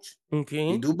head coach. Okay.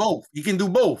 He can do both. He can do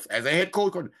both as a head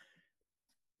coach.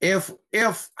 If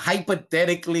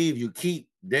hypothetically, if you keep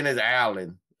Dennis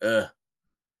Allen, or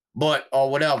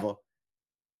whatever,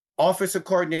 offensive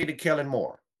coordinator Kellen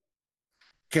Moore.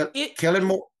 Kellen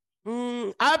Moore.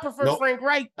 I prefer Frank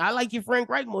Wright. I like you, Frank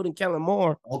Wright, more than Kellen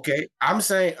Moore. Okay. I'm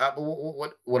saying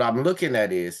what I'm looking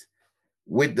at is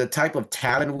with the type of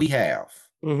talent we have.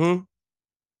 Mm-hmm.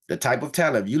 The type of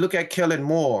talent. You look at Kellen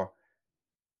Moore.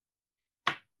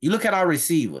 You look at our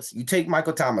receivers. You take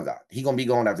Michael Thomas out. He's going to be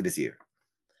going after this year.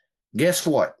 Guess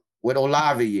what? With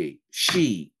Olavier,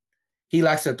 he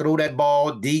likes to throw that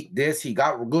ball deep. He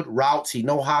got good routes. He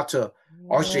know how to.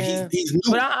 He's new.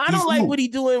 But I don't like what he's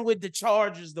doing with the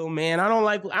Chargers, though, man.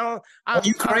 Are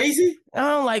you crazy? I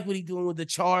don't like what he's doing with the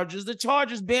Chargers. The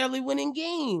Chargers barely winning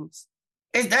games.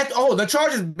 The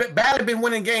Chargers barely been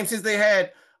winning games since they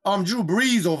had Drew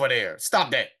Brees over there.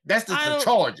 Stop that. That's the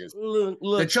Chargers. Look,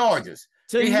 the Chargers.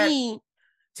 To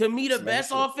me, the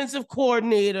best offensive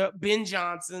coordinator, Ben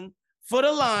Johnson, for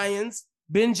the Lions.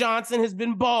 Ben Johnson has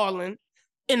been balling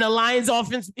in the Lions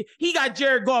offense. He got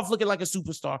Jared Goff looking like a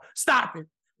superstar. Stop it.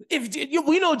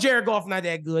 We know Jared Goff not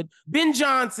that good. Ben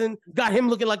Johnson got him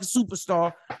looking like a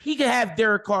superstar. He could have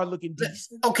Derek Carr looking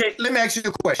decent. Okay, let me ask you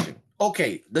a question.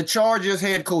 Okay, the Chargers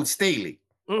head coach Staley.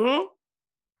 Mm-hmm.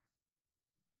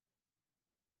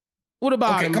 What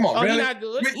about him? Come on, really?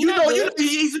 He's not good.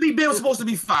 He's supposed to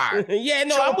be fired. Yeah,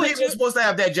 no, Sean Payton was supposed to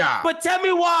have that job. But tell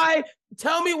me why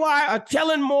a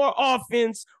Kellen Moore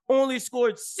offense only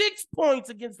scored 6 points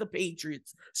against the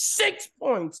Patriots. 6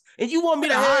 points. And you want me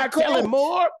to The hire head coach. Kellen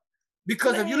Moore?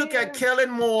 Because if you look at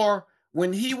Kellen Moore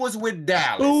when he was with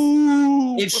Dallas,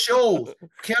 Ooh. it shows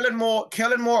Kellen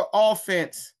Moore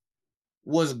offense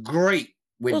was great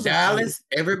with Dallas.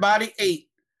 Everybody ate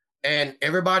and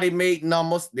everybody made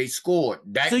numbers. They scored.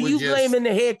 That so was you blaming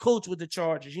the head coach with the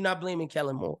Chargers. You're not blaming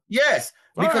Kellen Moore. Yes,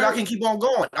 because I can keep on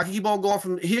going. I can keep on going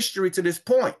from history to this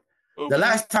point. The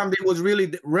last time they was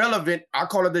really relevant, I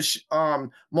call it the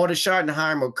more the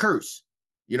Schottenheimer curse.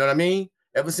 You know what I mean?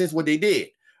 Ever since what they did.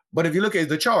 But if you look at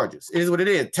the Chargers, it is what it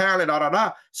is. Talent,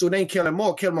 So they ain't Kellen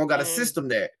Moore. Kellen Moore got a system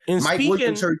there. And Mike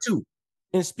Williams hurt too.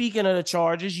 And speaking of the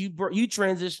Chargers, you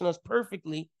transition us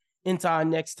perfectly into our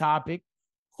next topic.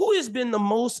 Who has been the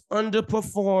most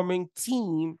underperforming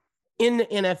team in the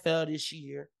NFL this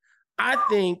year? I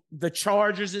think the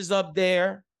Chargers is up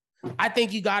there. I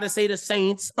think you got to say the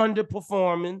Saints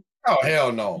underperforming. Oh,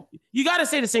 hell no. You got to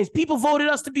say the Saints. People voted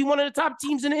us to be one of the top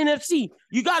teams in the NFC.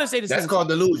 You got to say the Saints. That's called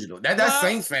delusional. That's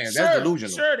Saints fans. Sure, that's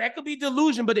delusional. Sure, that could be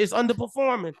delusion, but it's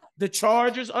underperforming. The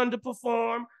Chargers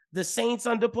underperform. The Saints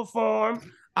underperform.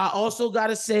 I also got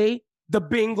to say the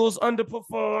Bengals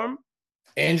underperform.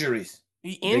 Injuries.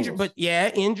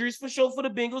 Injuries for sure for the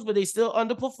Bengals, but they still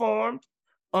underperformed.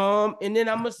 And then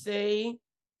I'm gonna say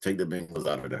take the Bengals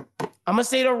out of there. I'm gonna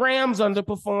say the Rams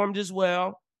underperformed as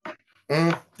well.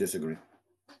 Disagree.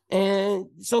 And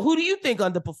so, who do you think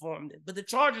underperformed? But the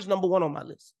Chargers number one on my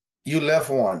list. You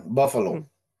left one, Buffalo.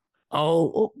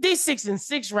 Oh, they're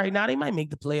 6-6 right now. They might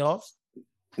make the playoffs.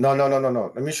 No.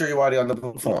 Let me show you why they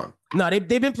underperform. No, they've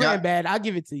been playing bad. I'll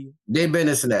give it to you. They've been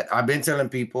this and that. I've been telling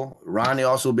people. Ronnie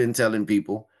also been telling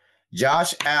people.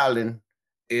 Josh Allen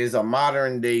is a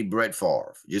modern day Brett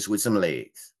Favre, just with some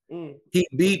legs. He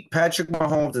beat Patrick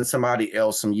Mahomes and somebody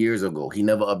else some years ago. He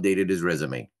never updated his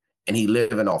resume, and he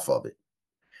living off of it.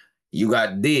 You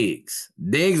got Diggs.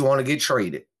 Diggs want to get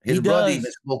traded. His brother even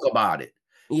spoke about it.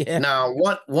 Yeah. Now,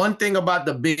 one thing about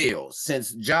the Bills,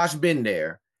 since Josh been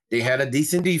there, they had a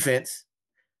decent defense.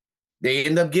 They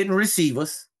end up getting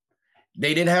receivers.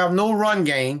 They didn't have no run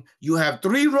game. You have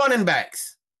 3 running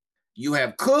backs. You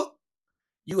have Cook,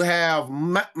 you have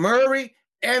Murray,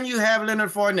 and you have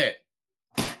Leonard Fournette.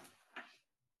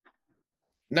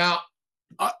 Now,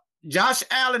 Josh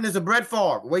Allen is a Brett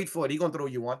Favre. Wait for it. He's going to throw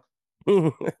you one. He's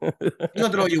going to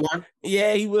throw you one.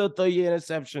 Yeah, he will throw you an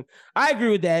interception. I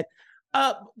agree with that.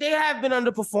 They have been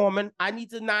underperforming. I need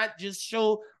to not just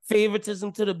show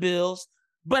favoritism to the Bills,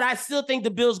 but I still think the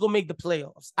Bills going to make the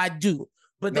playoffs. I do.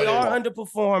 But they are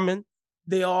underperforming.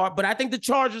 They are. But I think the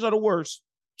Chargers are the worst.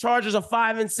 Chargers are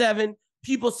 5-7.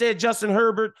 People said Justin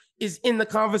Herbert is in the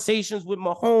conversations with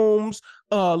Mahomes,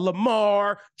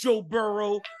 Lamar, Joe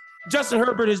Burrow. Justin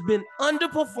Herbert has been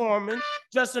underperforming.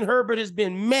 Justin Herbert has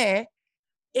been mad.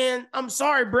 And I'm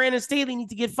sorry, Brandon Staley needs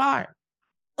to get fired.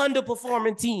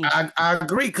 Underperforming team. I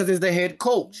agree because it's the head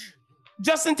coach.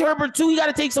 Justin Herbert, too, he got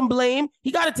to take some blame.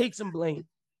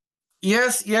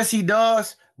 Yes, he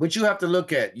does. But you have to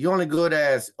look at, you're only good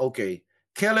as, okay,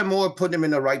 Kellen Moore put him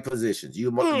in the right positions.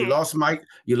 You lost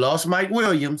Mike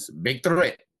Williams, big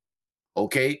threat.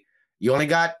 Okay. You only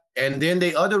got, and then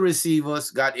the other receivers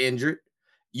got injured.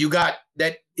 You got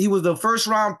that he was the first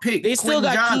round pick. They still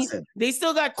got Johnson. They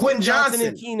still got Quentin Johnson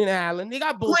and Keenan Allen. They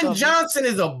got both. Quentin Johnson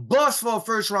is a bust for a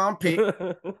first round pick.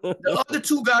 The other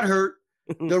 2 got hurt.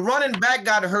 The running back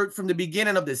got hurt from the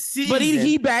beginning of the season. But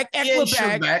he back.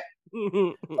 Eckler back.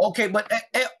 Okay, but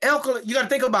Eckler, you got to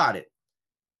think about it.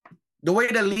 The way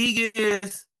the league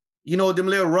is, you know, them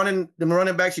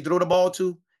running backs you throw the ball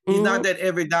to, he's not that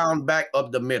every down back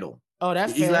up the middle. Oh,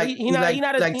 that's he's fair.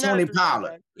 like Tony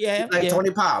Pollard. Yeah, like Tony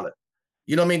Pollard.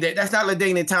 You know what I mean? That's not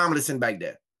LaDainian Tomlinson back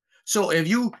there. So if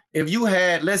you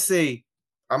had, let's say,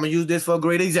 I'm gonna use this for a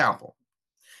great example.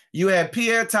 You had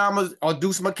Pierre Thomas or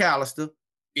Deuce McAllister,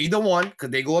 either one, because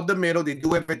they go up the middle, they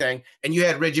do everything, and you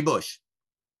had Reggie Bush.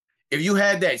 If you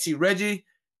had that, see, Reggie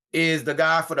is the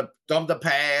guy for the dump the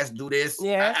pass, do this.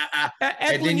 Yeah.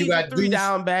 And then you got 3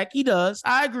 down back. He does.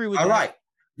 I agree with that. All right.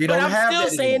 But I'm still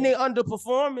saying they're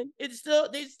underperforming. They still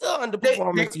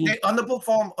underperforming. They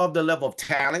underperform of the level of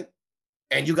talent,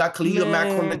 and you got Khalil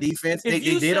Mack from the defense. They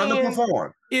did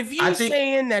underperform. If you're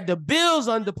saying that the Bills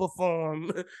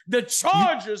underperform, the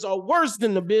Chargers are worse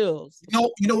than the Bills. You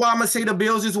know why I'm gonna say the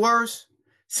Bills is worse?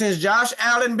 Since Josh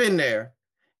Allen been there,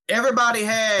 everybody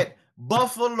had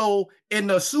Buffalo in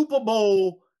the Super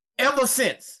Bowl ever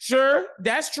since. Sure,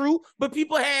 that's true. But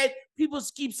people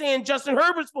keep saying Justin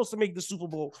Herbert's supposed to make the Super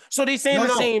Bowl. So they saying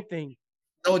the same thing.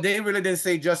 No, they really didn't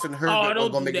say Justin Herbert was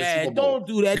going to make the Super Bowl. Don't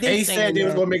do that. They said they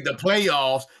was going to make the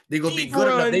playoffs. They're going to be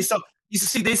good enough. You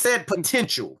see, they said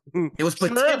potential. It was Sure.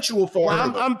 potential for Well,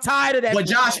 Herbert. I'm tired of that. But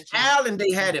Josh potential. Allen,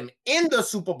 they had him in the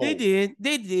Super Bowl. They did.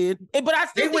 But I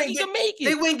still think he can make it.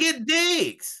 They wouldn't get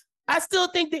Diggs. I still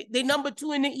think they number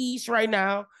 2 in the East right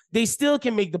now. They still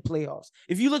can make the playoffs.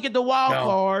 If you look at the wild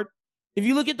card,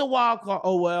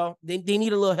 oh well, they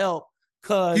need a little help.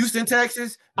 Cause Houston,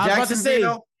 Texas, I was about to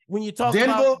say, when you talk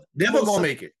about Denver gonna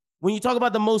make it. When you talk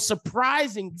about the most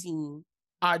surprising team,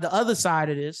 the other side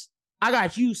of this, I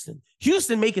got Houston.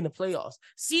 Houston making the playoffs.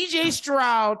 CJ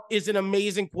Stroud is an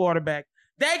amazing quarterback.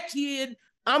 That kid,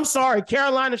 I'm sorry,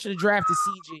 Carolina should have drafted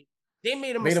CJ. They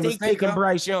made a mistake taking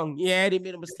Bryce Young. Yeah, they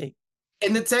made a mistake.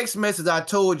 In the text message I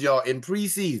told y'all in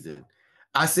preseason,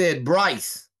 I said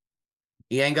Bryce,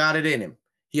 he ain't got it in him.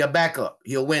 He a backup.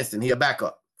 He a Winston. He a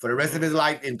backup. For the rest of his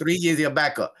life, in 3 years, he a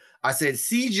backup. I said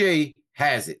CJ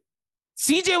has it.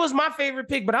 CJ was my favorite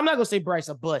pick, but I'm not going to say Bryce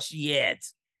a bust yet.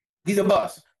 He's a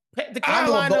bust. I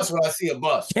know a bust when I see a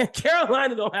bust.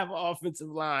 Carolina don't have an offensive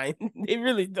line. They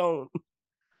really don't.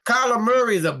 Kyler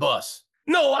Murray is a bust.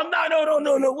 No, I'm not.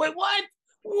 No. Wait, what?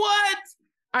 What?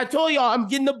 I told y'all I'm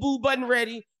getting the boo button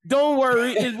ready. Don't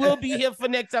worry. It will be here for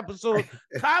next episode.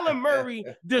 Kyler Murray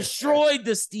destroyed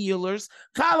the Steelers.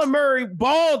 Kyler Murray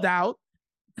balled out.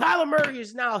 Kyler Murray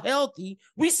is now healthy.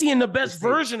 We seeing the best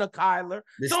version of Kyler.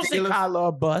 Don't say Kyler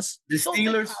a bust. The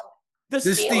Steelers. The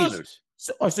Steelers.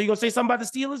 So you're going to say something about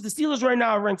the Steelers? The Steelers right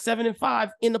now are ranked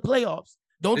 7-5 in the playoffs.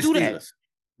 Don't do that.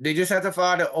 They just have to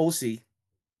fire the OC.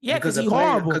 Yeah, because he's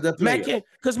horrible.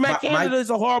 Because Matt Canada is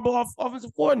a horrible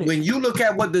offensive coordinator. When you look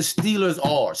at what the Steelers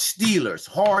are,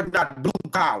 hard, not blue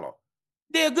collar.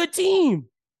 They're a good team.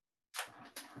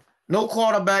 No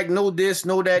quarterback, no this,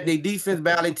 no that. They defense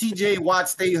battle. TJ Watt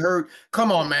stay hurt.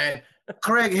 Come on, man.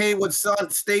 Craig Hayward's son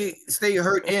stay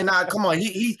hurt and not. Come on,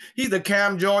 he's the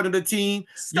Cam Jordan of the team.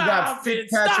 Stop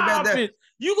it.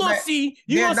 You're gonna see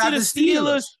the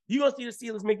Steelers. You're gonna see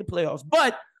the Steelers make the playoffs.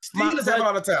 But Steelers have a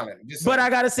lot of talent. But I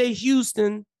gotta say,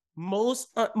 Houston, most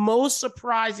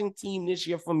surprising team this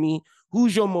year for me.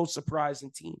 Who's your most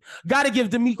surprising team? Gotta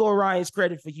give D'Amico Ryans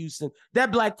credit for Houston. That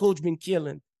black coach been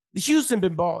killing. The Houston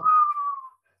been balling.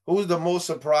 Who's the most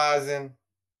surprising?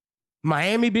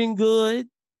 Miami been good.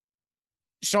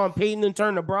 Sean Payton and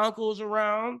turned the Broncos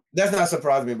around. That's not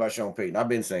surprising me about Sean Payton. I've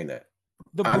been saying that.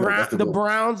 The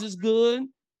Browns is good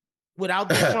without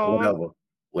the Sean.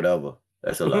 Whatever.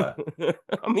 That's a lie.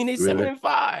 I mean, they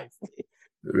 7-5.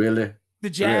 Really? The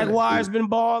Jaguars been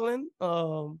balling.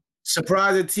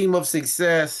 Surprising team of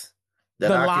success. The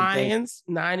Lions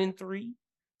 9-3.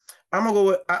 I'm gonna go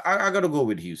with. I gotta go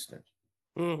with Houston.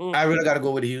 Mm-hmm. I really gotta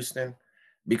go with Houston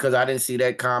because I didn't see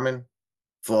that coming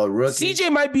for a rookie. CJ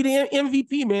might be the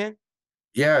MVP, man.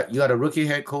 Yeah, you got a rookie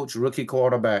head coach, rookie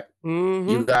quarterback. Mm-hmm.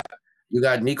 You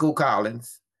got Nico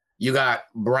Collins. You got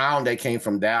Brown that came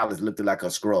from Dallas, looked like a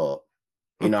scrub.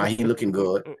 You know, he looking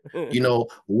good. You know,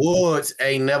 Woods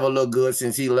ain't never looked good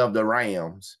since he left the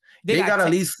Rams. They got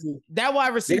at least that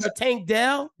wide receiver Tank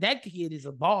Dell. That kid is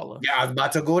a baller. Yeah, I was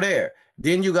about to go there.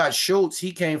 Then you got Schultz.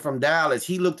 He came from Dallas.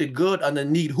 He looked good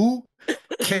underneath who?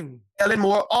 Killing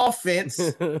more offense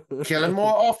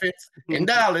in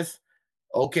Dallas.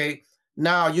 Okay.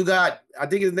 Now you got, I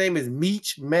think his name is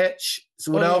Metch,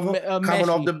 whatever, coming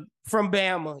off the from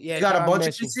Bama. Yeah, you got a bunch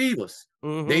of receivers.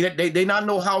 Mm-hmm. They not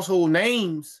no household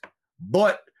names,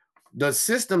 but the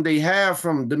system they have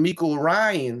from D'Amico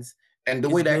Ryans and the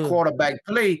way that quarterback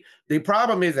play, the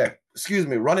problem is that,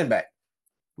 running back.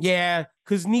 Yeah,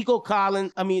 because Nico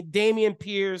Collins, Damian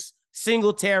Pierce,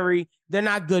 Singletary, they're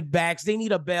not good backs. They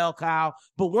need a bell cow.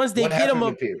 But once they get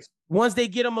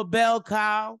them a bell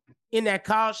cow in that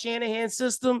Kyle Shanahan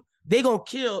system, they gonna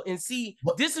kill. And see,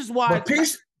 this is why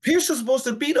Pierce was supposed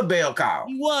to be the bell cow.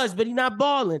 He was, but he's not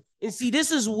balling. And see,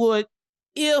 this is what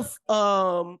if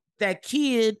that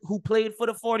kid who played for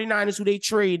the 49ers, who they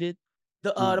traded,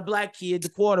 the black kid, the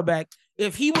quarterback,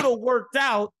 if he would have worked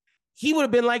out, he would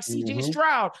have been like CJ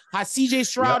Stroud. How CJ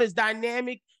Stroud is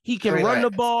dynamic. He can run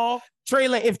the ball.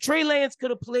 If Trey Lance could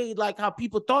have played like how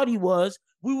people thought he was,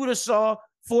 we would have saw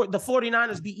for the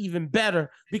 49ers be even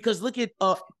better, because look at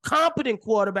a competent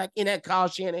quarterback in that Kyle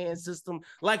Shanahan system,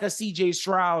 like a CJ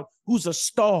Stroud, who's a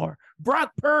star.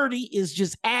 Brock Purdy is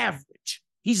just average.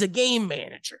 He's a game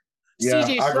manager. Yeah,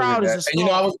 CJ Stroud is a star.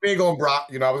 And I was big on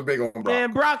Brock.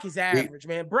 Man, Brock is average,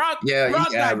 man. Brock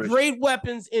got average. Great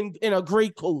weapons and a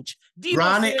great coach.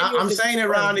 Ronnie, I'm saying it,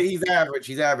 Ronnie. He's average.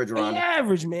 He's average, Ronnie. He's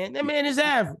average, man. That man is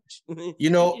average. And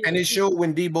it showed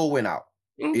when Debo went out.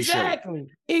 Exactly.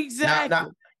 Now,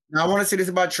 I want to say this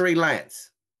about Trey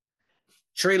Lance.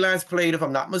 Trey Lance played, if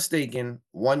I'm not mistaken,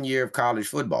 1 year of college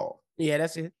football. Yeah,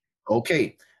 that's it.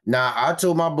 Okay. Now, I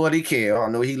told my buddy Kel, I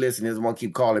know he listening, doesn't want to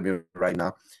keep calling me right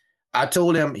now. I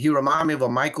told him he reminded me of a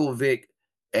Michael Vick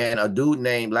and a dude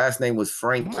named, last name was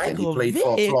Franklin. He Michael played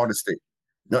for Vick, Florida State.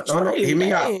 No, Trey hear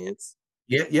me out. Lance.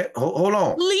 Yeah, hold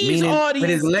on. Please, Meaning with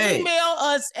his audience, legs. email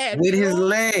us at With his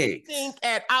legs. think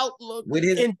at Outlook With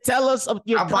his, and tell us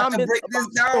your I'm about comments to break this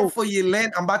about down Smoke. for you,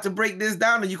 Len. I'm about to break this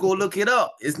down and you go look it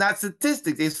up. It's not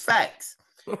statistics, it's facts.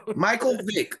 Michael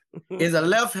Vick is a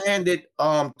left-handed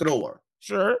thrower.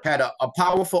 Sure. Had a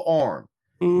powerful arm.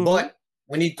 Mhm. But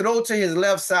when he threw to his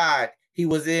left side, he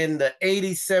was in the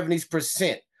 80s,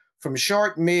 70s% from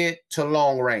short, mid to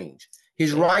long range.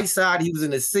 His right side, he was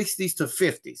in the 60s to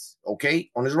 50s,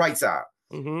 okay, on his right side.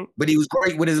 But he was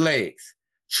great with his legs.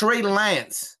 Trey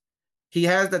Lance, he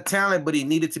has the talent, but he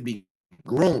needed to be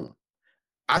groomed.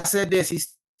 I said this, he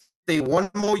stayed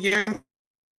one more year in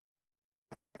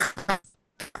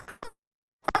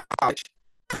college,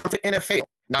 come to NFL.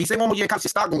 Now, he said one more year in college,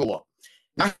 his stock gonna go up.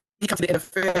 Now he comes to the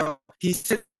NFL, he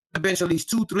sits the bench at least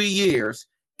 2-3 years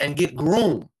and get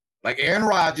groomed. Like Aaron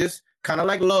Rodgers, kind of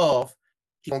like Love.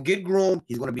 He's gonna get groomed,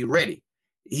 he's gonna be ready.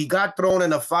 He got thrown in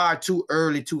the fire too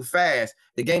early, too fast.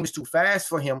 The game is too fast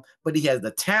for him, but he has the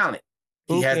talent.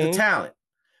 He has the talent.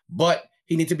 But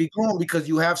he needs to be groomed because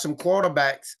you have some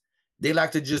quarterbacks, they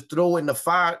like to just throw in the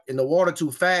fire, in the water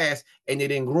too fast, and they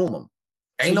didn't groom him.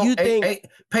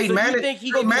 Peyton Manning, think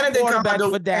he gonna be a quarterback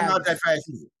for Dallas? That fast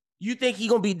either. You think he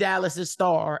gonna be Dallas's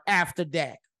star after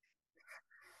Dak?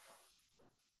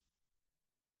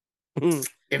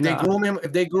 If they groom him,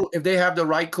 if they have the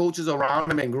right coaches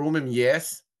around him and groom him,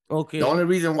 yes. Okay. The only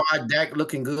reason why Dak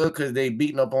looking good because they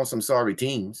beating up on some sorry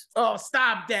teams. Oh,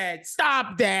 stop that!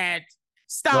 Stop that!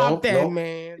 Stop that,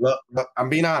 man. Look, I'm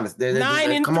being honest.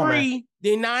 9-3.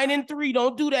 They're 9-3.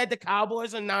 Don't do that. The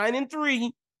Cowboys are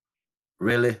 9-3.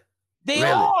 Really? They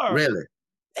are. Really?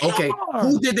 They okay. are.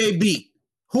 Who did they beat?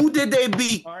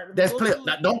 That's play.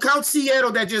 Don't count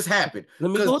Seattle that just happened.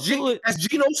 Let me go to it. That's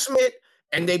Geno Smith,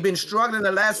 and they've been struggling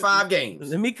the last 5 games.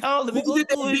 Let me count. Who did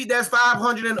they beat that's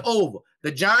 500 and over?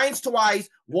 The Giants twice.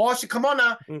 Washington, come on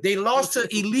now. They lost to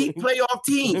elite playoff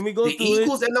teams. Let me go the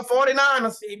Eagles and the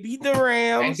 49ers. They beat the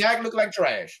Rams. And Dak looked like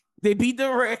trash. They beat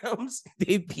the Rams.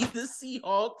 They beat the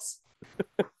Seahawks.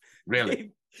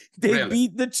 Really? They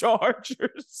beat the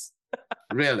Chargers.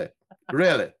 Really?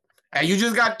 And you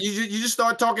just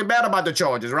start talking bad about the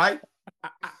Chargers, right?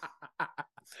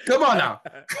 Come on now.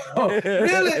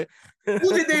 Really?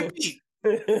 Who did they beat?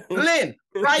 Lynn,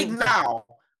 right now,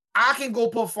 I can go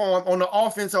perform on the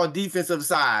offense or defensive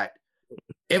side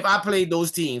if I played those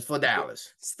teams for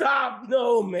Dallas. Stop.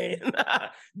 No, man. I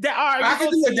can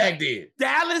do what Dak did.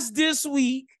 Dallas this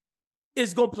week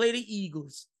is going to play the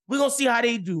Eagles. We're going to see how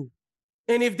they do.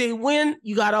 And if they win,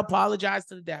 you got to apologize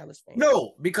to the Dallas fans.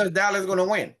 No, because Dallas is going to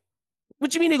win.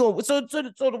 What you mean they're going to win? So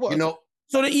the what?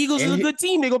 So the Eagles is a good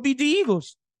team. They're going to beat the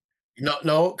Eagles.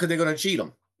 No, because they're going to cheat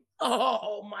them.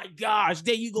 Oh, my gosh.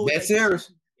 There you go. That's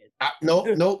serious.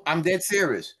 No, I'm dead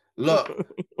serious. Look,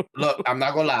 I'm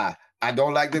not going to lie. I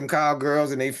don't like them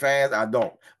cowgirls and they fans. I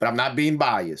don't. But I'm not being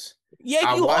biased.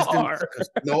 Yeah, you are.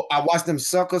 I watched them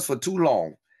suckers for too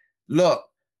long. Look,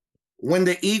 when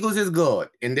the Eagles is good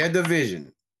in their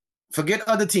division, forget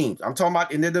other teams. I'm talking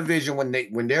about in their division when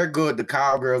they're good, the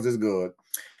Cowgirls is good,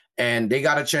 and they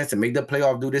got a chance to make the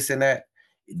playoff, do this and that.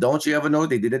 Don't you ever know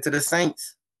they did it to the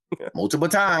Saints multiple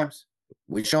times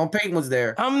when Sean Payton was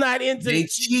there? I'm not into they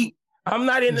cheat. I'm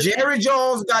not into Jerry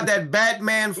Jones got that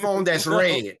Batman phone that's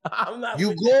red.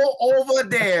 You go over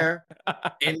there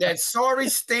in that sorry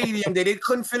stadium that they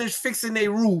couldn't finish fixing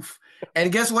their roof,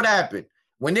 and guess what happened?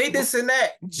 When they this and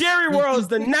that, Jerry World is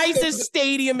the nicest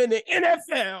stadium in the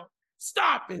NFL.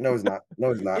 Stop it. No, it's not.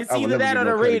 It's either that or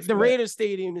the Raiders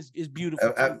Stadium is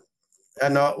beautiful. I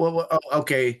know. Well,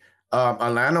 okay.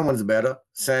 Atlanta one's better.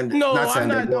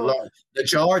 The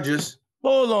Chargers.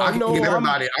 Hold on. I can give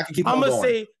everybody. I can keep on going. I'm gonna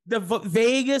say the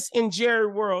Vegas and Jerry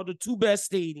World, the two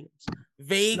best stadiums.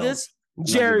 Vegas,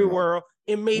 Jerry World,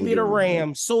 and maybe the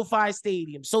Rams, SoFi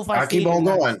Stadium. I keep on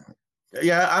going.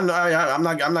 Yeah, I'm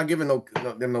not giving them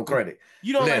no credit.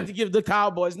 You don't have to give the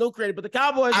Cowboys no credit, but the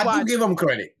Cowboys, I do give them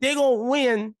credit. They're gonna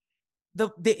win. They're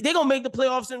gonna make the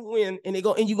playoffs and win, and you're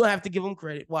gonna have to give them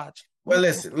credit. Watch. Well,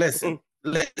 listen.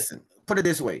 Put it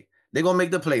this way: they're gonna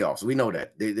make the playoffs. We know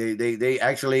that. They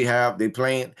actually have they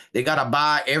got to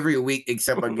bye every week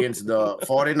except against the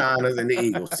 49ers and the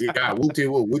Eagles. You got wooty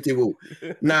woo.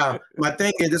 Now, my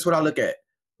thing is this: is what I look at,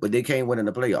 but they can't win in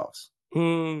the playoffs.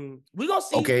 We're gonna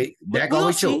see. Okay, that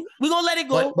gonna show. We're gonna let it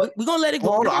go. We're gonna let it go.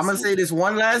 Hold on, I'm gonna say this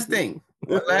one last thing.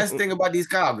 One last thing about these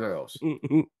Cowgirls.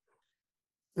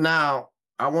 Now,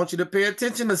 I want you to pay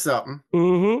attention to something.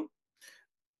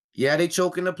 Yeah, they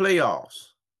choke in the playoffs.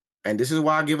 And this is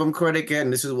why I give them credit,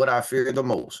 and this is what I fear the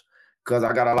most. Because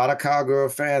I got a lot of Cowgirl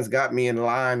fans got me in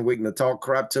line waiting to talk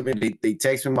crap to me. They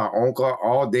text me my own car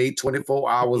all day, 24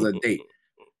 hours a day.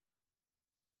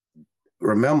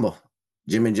 Remember,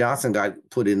 Jimmy Johnson got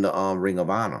put in the Ring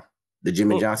of Honor. The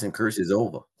Jimmy Johnson curse is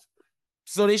over.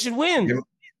 So they should win.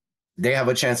 They have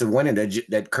a chance of winning.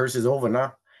 That curse is over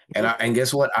now. And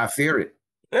guess what? I fear it.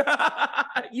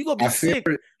 You gonna be sick.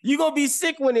 You gonna be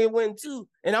sick when they win too.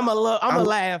 And I'm gonna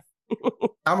laugh.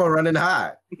 I'm gonna run and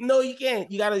hide. No, you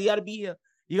can't. You gotta be here.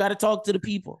 You gotta talk to the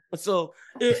people. So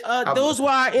those were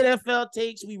our NFL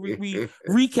takes. We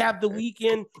recap the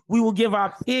weekend. We will give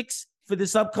our picks for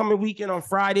this upcoming weekend on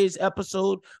Friday's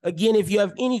episode. Again, if you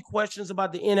have any questions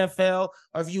about the NFL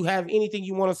or if you have anything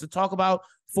you want us to talk about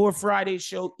for Friday's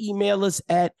show, email us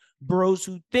at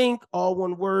broswhothink, all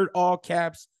one word, all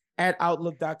caps, at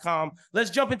outlook.com.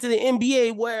 Let's jump into the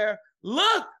NBA where,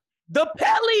 look, the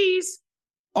Pellies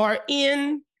are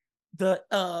in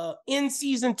the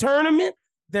in-season tournament.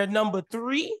 They're number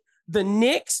 3. The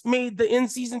Knicks made the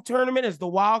in-season tournament as the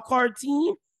wild card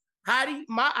team.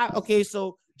 Okay,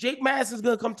 so Jake Madison's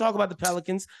going to come talk about the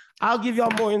Pelicans. I'll give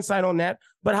y'all more insight on that.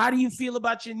 But how do you feel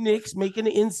about your Knicks making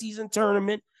the in-season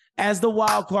tournament as the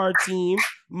wild card team?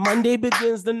 Monday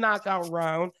begins the knockout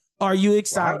round. Are you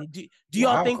excited? Do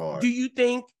y'all think? Do you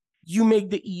think you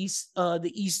make the East,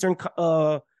 the Eastern,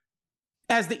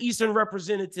 as the Eastern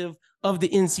representative of the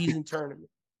in-season tournament?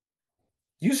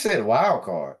 You said wild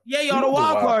card. Yeah, y'all the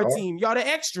wild card team. Y'all the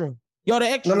extra. Y'all the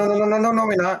extra. No,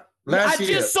 we're not. I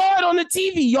just saw it on the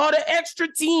TV. Y'all the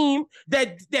extra team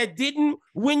that didn't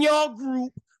win y'all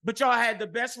group, but y'all had the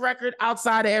best record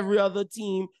outside of every other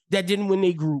team that didn't win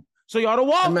their group. So y'all the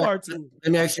wild card team.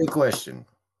 Let me ask you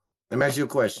a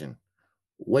question.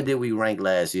 What did we rank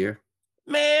last year?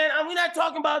 Man, we're not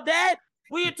talking about that.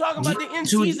 We're talking about the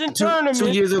in-season tournament.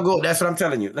 2 years ago. That's what I'm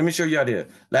telling you. Let me show you out here.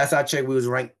 Last I checked, we was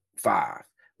ranked 5.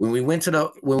 When we went to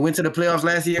the playoffs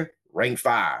last year, ranked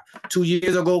 5. 2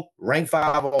 years ago, ranked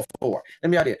 5 or 4. Let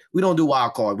me out here. We don't do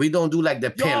wild card. We don't do like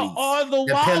the Pellies. Y'all are the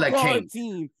wild card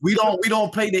team. We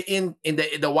don't play in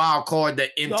the wild card, the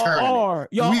in tournament.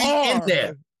 Y'all are in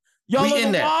there. Y'all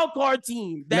are the wild card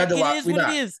team. That is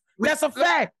what it is. That's a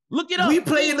fact. Look it up. We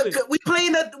playing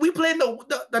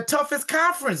the toughest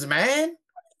conference, man.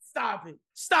 Stop it.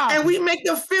 And we make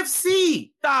the 5th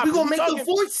seed. We're gonna make the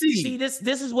 4th seed. See, this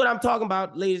is what I'm talking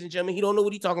about, ladies and gentlemen. He don't know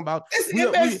what he's talking about. It's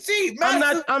MSG.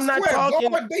 I'm not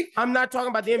talking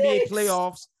about the NBA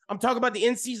playoffs. I'm talking about the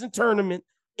in-season tournament.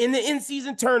 In the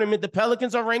in-season tournament, the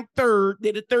Pelicans are ranked 3rd.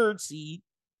 They're the 3rd seed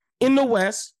in the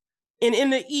West. And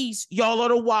in the East, y'all are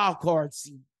the wild card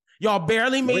seed. Y'all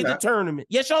barely made the tournament.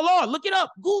 Yes, y'all are. Look it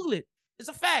up. Google it. It's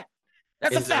a fact.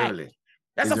 That's a fact.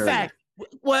 That's a fact.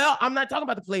 Well, I'm not talking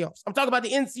about the playoffs. I'm talking about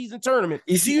the in-season tournament.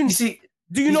 Do you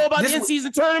know about the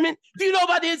in-season tournament? Do you know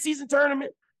about the in-season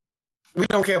tournament? We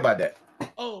don't care about that.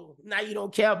 Oh, now you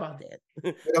don't care about that.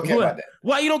 We don't care about that.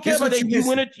 Why you don't care about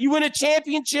that? You win a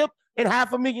championship and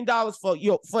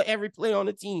 $500,000 for every player on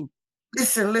the team.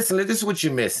 Listen. This is what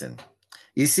you're missing.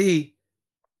 You see,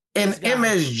 in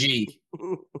MSG,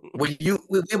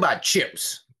 we're about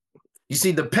chips. You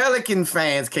see, the Pelican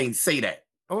fans can't say that.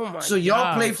 Oh my! So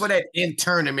y'all play for that in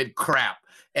tournament crap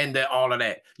and all of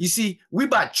that. You see, we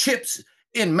about chips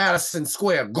in Madison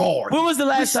Square Garden. When was the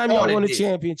last time y'all won a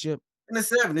championship? In the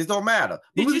 70s. Don't matter.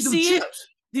 Did you see it?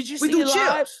 Did you see it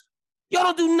live? Y'all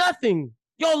don't do nothing.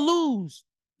 Y'all lose.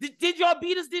 Did y'all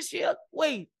beat us this year?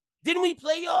 Wait, didn't we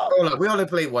play y'all? Hold up, we only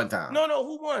played one time. No,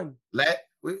 who won?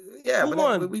 Who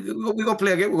won? We're gonna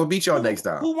play again. We're gonna beat y'all next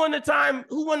time. Who won the time?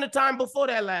 Who won the time before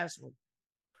that last one?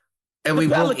 And we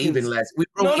broke even last. We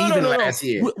broke even last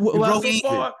year. We broke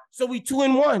even. So we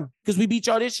 2-1 because we beat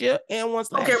y'all this year and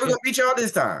once last year. Okay, we're gonna beat y'all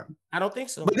this time. I don't think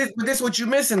so. But this what you're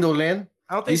missing though, Lynn.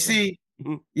 I don't think so.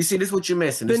 You see, this is what you're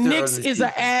missing. The Knicks is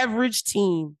an average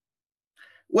team.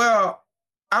 Well,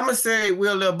 I'm gonna say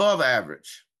we're a little above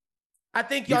average. I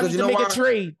think y'all need to make a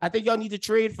trade. I think y'all need to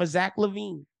trade for Zach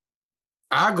LaVine.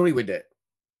 I agree with that.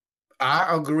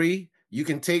 I agree. You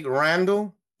can take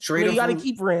Randall. You got to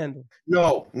keep Randall.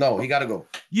 No, he got to go.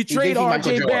 You trade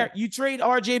RJ Barrett. You trade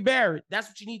RJ Barrett. That's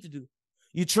what you need to do.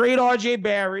 You trade RJ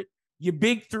Barrett. Your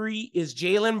big 3 is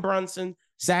Jalen Brunson,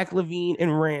 Zach LaVine,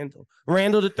 and Randall.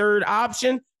 Randall, the 3rd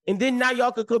option, and then now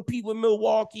y'all could compete with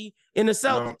Milwaukee in the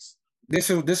Celtics. This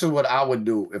is what I would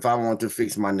do if I want to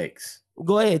fix my Knicks.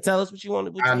 Go ahead, tell us what you want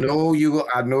to do. I know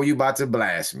you about to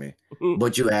blast me,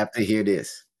 but you have to hear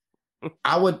this.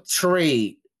 I would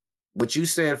trade what you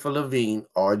said for LaVine,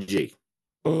 RJ.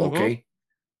 Okay.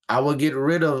 I would get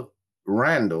rid of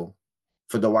Randall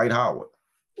for Dwight Howard.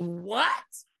 What?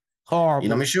 You know, Horrible.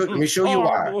 let me show you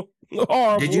why. Horrible.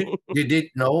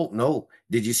 Horrible. No.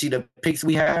 Did you see the picks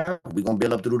we have? We're gonna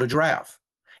build up through the draft.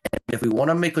 And if we want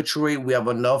to make a trade, we have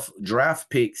enough draft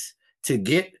picks to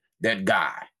get that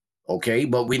guy. Okay,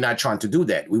 but we're not trying to do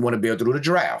that. We want to build through the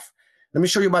draft. Let me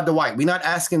show you about Dwight. We're not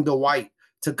asking Dwight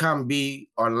to come be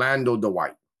Orlando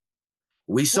Dwight.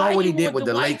 We saw what he did with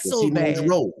the Lakers. So he knows his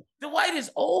role. Dwight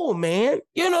is old, man.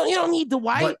 You don't need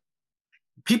Dwight. But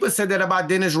people said that about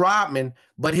Dennis Rodman,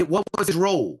 but what was his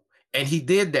role? And he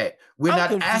did that. We're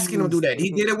not asking him to do that.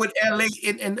 He did it with LA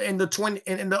in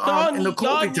the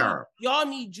Kobe term. Y'all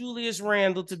need Julius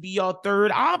Randle to be your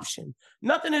third option.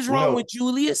 Nothing is wrong with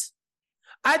Julius.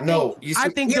 I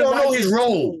think he don't know his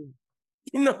role.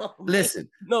 Listen.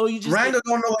 Randle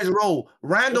don't know his role.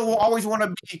 Randle will always want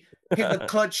to be hit the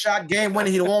clutch shot game when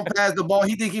he won't pass the ball.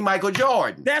 He think he Michael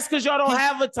Jordan. That's because y'all don't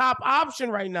have a top option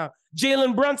right now.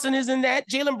 Jalen Brunson isn't that.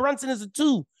 Jalen Brunson is a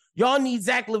 2. Y'all need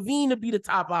Zach LaVine to be the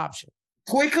top option.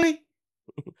 Quickly?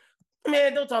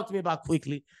 Man, don't talk to me about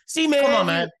quickly. See, man. Come on,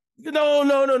 man.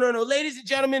 No. Ladies and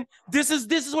gentlemen, this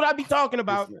is what I be talking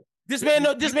about. This man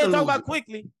talk about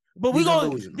quickly. But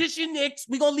this your Knicks.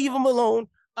 We're gonna leave them alone.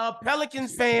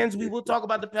 Pelicans fans, we will talk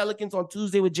about the Pelicans on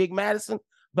Tuesday with Jake Madison.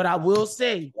 But I will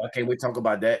say, why can't we talk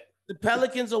about that? The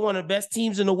Pelicans are one of the best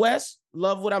teams in the West.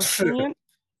 Love what I'm seeing.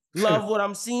 Love what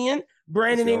I'm seeing.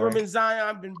 Brandon Ingram and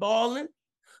Zion been balling.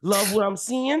 Love what I'm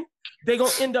seeing. They're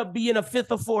going to end up being a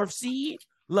 5th or 4th seed.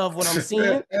 Love what I'm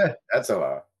seeing. That's a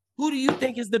lot. Who do you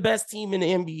think is the best team in the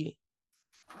NBA?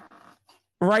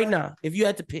 Right now, if you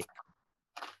had to pick.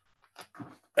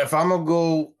 If I'm going to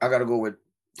go, I got to go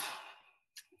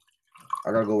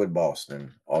with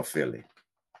Boston or Philly.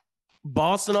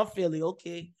 Boston or Philly,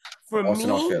 okay.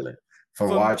 Boston or Philly. From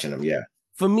watching them, yeah.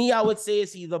 For me, I would say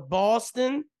it's either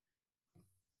Boston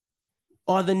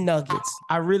or the Nuggets.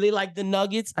 I really like the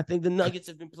Nuggets. I think the Nuggets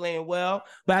have been playing well,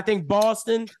 but I think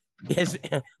Boston has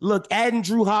adding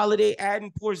Drew Holiday,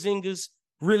 adding Porzingis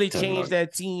really changed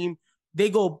that team. They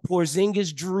go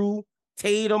Porzingis, Drew,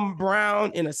 Tatum,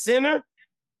 Brown in a center.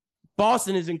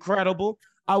 Boston is incredible.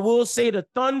 I will say the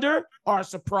Thunder are a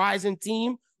surprising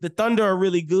team. The Thunder are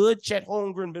really good. Chet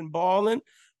Holmgren been balling.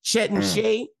 Chet and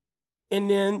Shea. And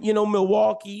then,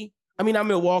 Milwaukee. I mean, not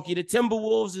Milwaukee. The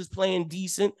Timberwolves is playing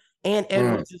decent. And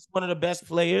Edwards is one of the best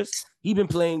players. He been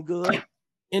playing good.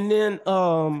 And then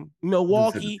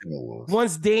Milwaukee,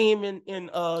 once Dame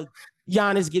and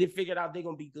Giannis get it figured out, they're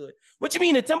going to be good. What you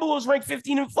mean? The Timberwolves ranked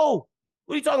 15-4. What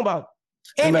are you talking about?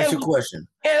 Let me ask you a question.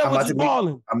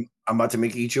 I'm about to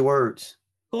make you eat your words.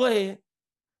 Go ahead.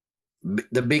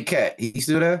 The big cat, he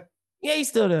still there? Yeah, he's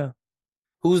still there.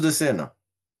 Who's the center?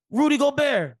 Rudy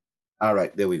Gobert. All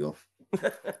right, there we go.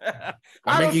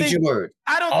 I'm making your word.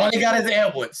 All they got is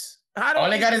Edwards. I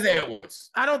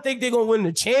don't think they're going to win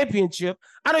the championship.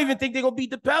 I don't even think they're going to beat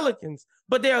the Pelicans.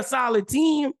 But they're a solid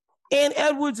team. And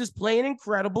Edwards is playing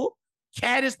incredible.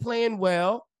 Cat is playing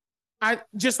well. I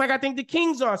think the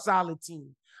Kings are a solid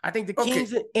team. I think the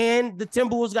Kings and the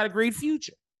Timberwolves got a great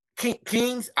future.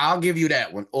 Kings, I'll give you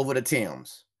that one over the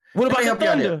Timbs. What about the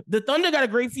Thunder? The Thunder got a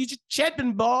great future. Chet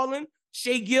been balling.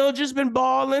 Shea Gilgeous been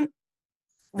balling.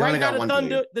 Right now,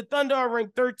 the Thunder are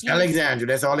ranked 13. Alexandra,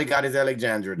 that's all they got is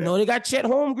Alexandra. No, they got Chet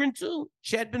Holmgren too.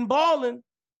 Chet been balling.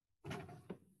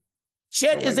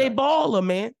 Chet is a baller,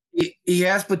 man. He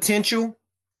has potential.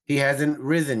 He hasn't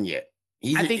risen yet.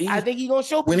 I think he's gonna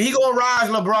show. When he gonna rise,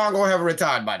 LeBron gonna have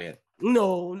retired by then.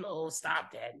 No,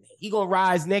 stop that, man. He gonna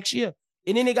rise next year.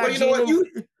 And then they got Jalen.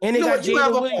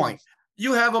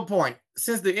 You have a point.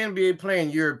 Since the NBA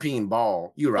playing European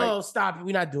ball, you're right. Oh, stop it.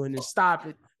 We're not doing this. Stop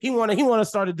it. He wanna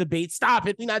start a debate. Stop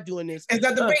it. We're not doing this. It's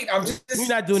not debate. I'm just we're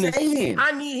not doing saying. This.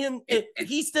 I need him.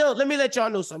 He's still, let me let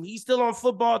y'all know something. He's still on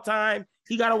football time.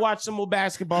 He gotta watch some more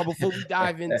basketball before we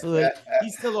dive into it.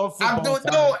 He's still on football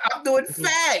time. I'm doing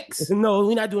facts. No,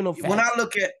 we're not doing no facts. When I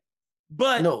look at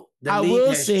I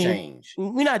will say changed.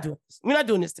 We're not doing this. We're not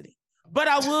doing this today. But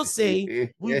I will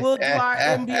say we will do our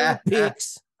NBA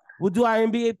picks. We'll do our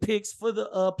NBA picks for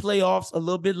the playoffs a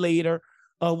little bit later.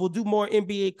 We'll do more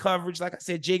NBA coverage. Like I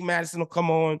said, Jake Madison will come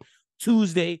on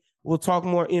Tuesday. We'll talk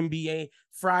more NBA.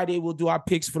 Friday, we'll do our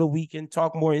picks for the weekend,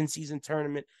 talk more in-season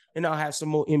tournament, and I'll have some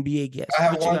more NBA guests. I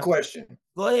have one question.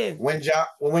 Go ahead. When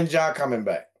Ja coming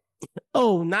back?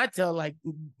 Oh, not till like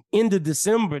end of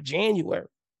December, January.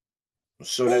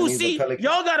 So that means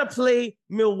y'all got to play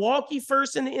Milwaukee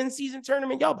first in the in-season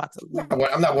tournament. Y'all about to lose.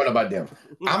 I'm not worried about them.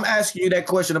 I'm asking you that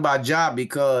question about Ja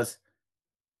because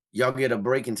y'all get a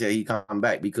break until he come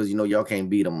back because y'all can't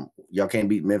beat them. Y'all can't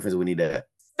beat Memphis. We need that.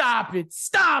 Stop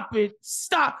it.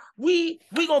 We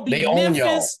gonna beat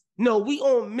Memphis. No, we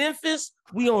own Memphis.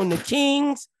 We own the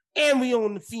Kings. and we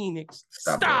own the Phoenix.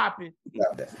 Stop it.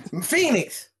 Stop that.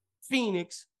 Phoenix.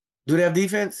 Do they have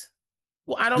defense?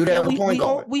 Well, I don't care.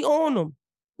 We own them.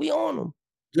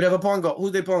 Do they have a point guard?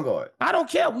 Who's their point guard? I don't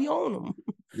care. We own them.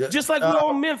 Just like we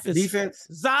own Memphis. Defense.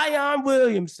 Zion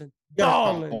Williamson.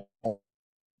 Balling.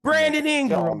 Brandon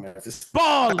Ingram.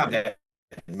 Balling.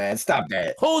 Man, stop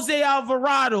that. Jose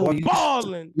Alvarado.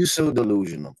 Balling. You're so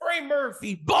delusional. Trey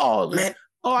Murphy. Balling.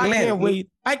 I can't wait.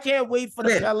 I can't wait for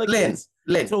the Pelicans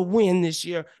to win this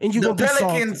year. And you're going to be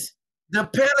salty. The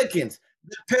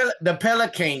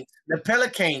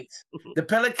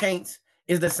Pelicans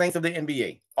is the Saints of the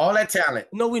NBA. All that talent.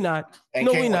 No, we're not.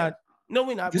 We're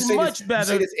much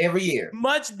better. You say this every year.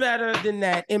 Much better than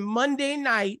that. And Monday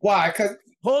night. Why? Because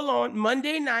hold on.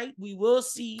 Monday night, we will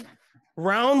see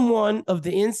round 1 of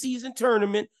the in-season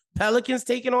tournament. Pelicans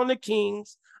taking on the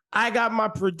Kings. I got my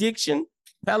prediction.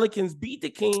 Pelicans beat the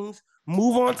Kings.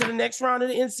 Move on to the next round of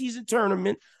the in-season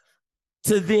tournament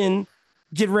to then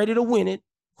get ready to win it.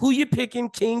 Who you picking,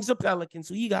 Kings or Pelicans?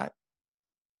 Who you got?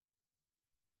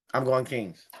 I'm going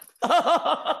Kings.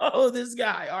 Oh, this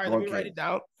guy. All right, let me write it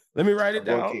down.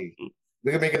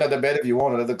 We can make another bet if you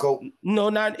want another coat. No,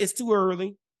 it's too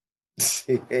early.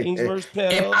 Kings versus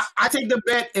Pels. I take the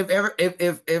bet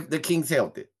if the Kings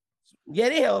healthy. Yeah,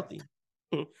 they're healthy.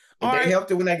 They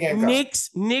healthy when that game comes.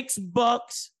 Knicks,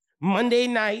 Bucks, Monday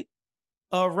night,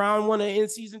 round 1 of the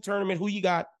in-season tournament. Who you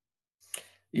got?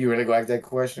 You ready to go ask that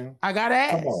question? I got to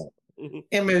ask. Come on.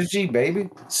 MSG, baby.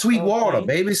 Sweetwater,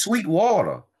 baby.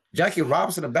 Sweetwater. Jackie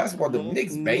Robinson, the basketball, the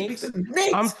Knicks, baby. The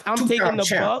Knicks. I'm taking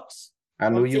the Bucks. I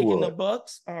knew you would. Taking the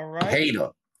Bucks. All right.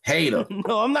 Hater.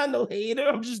 No, I'm not no hater.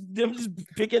 I'm just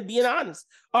picking, being honest.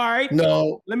 All right.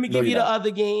 No. Let me give you the other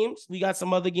games. We got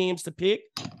some other games to pick.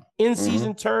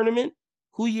 In-season tournament.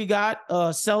 Who you got?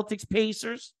 Celtics,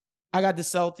 Pacers. I got the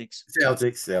Celtics.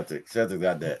 Celtics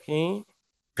got that.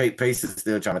 Okay. Pacers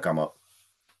still trying to come up.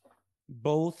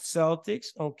 Both Celtics.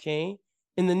 Okay.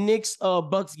 And the Knicks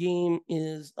Bucks game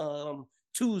is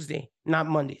Tuesday, not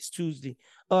Monday. It's Tuesday.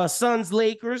 Suns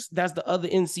Lakers. That's the other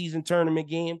in-season tournament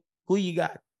game. Who you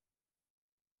got?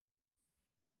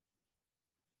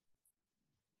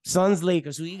 Suns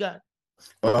Lakers. Who you got?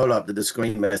 Oh, hold up. The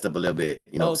screen messed up a little bit.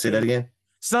 Say that again.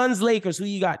 Suns Lakers. Who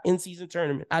you got? In-season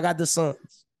tournament. I got the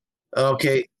Suns.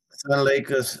 Okay. Suns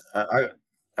Lakers. I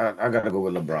gotta go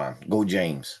with LeBron. Go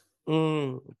James.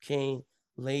 Okay.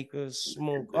 Lakers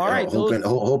smoke. All right.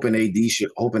 Hoping AD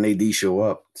show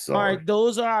up. So all right.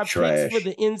 Those are our picks for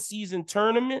the in-season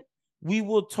tournament. We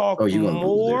will talk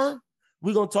more.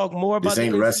 We're gonna talk more about the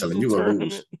in-season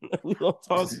tournament. We're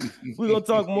gonna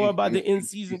talk more about the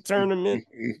in-season tournament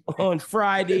on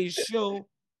Friday's show.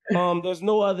 There's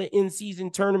no other in-season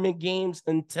tournament games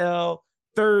until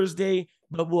Thursday,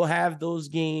 but we'll have those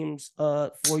games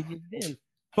for you then.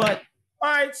 But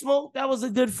all right, Smoke, that was a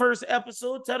good first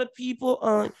episode. Tell the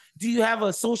people, do you have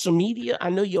a social media? I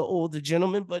know you're an older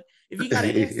gentleman, but if you got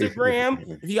an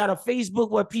Instagram, if you got a Facebook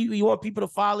where you want people to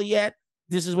follow you at,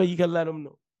 this is where you can let them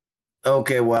know.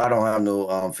 Okay, well, I don't have no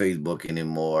Facebook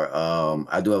anymore.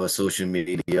 I do have a social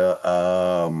media.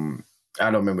 I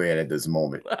don't remember it at this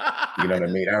moment. You know what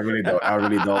I mean? I really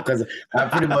don't. Because I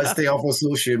pretty much stay off of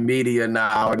social media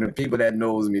now. And the people that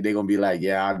knows me, they're going to be like,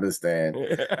 yeah, I understand.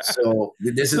 So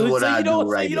this is what I do right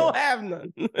now. So you don't have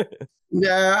none?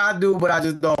 Yeah, I do, but I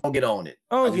just don't get on it.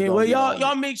 Okay, well,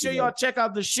 y'all make sure y'all check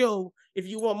out the show if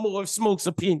you want more of Smoke's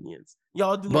opinions.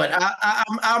 Y'all do but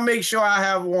I'll make sure I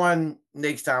have one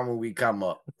next time when we come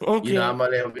up. Okay. I'm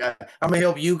gonna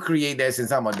help you create that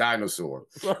since I'm a dinosaur.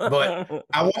 But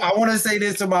I want to say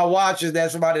this to my watchers.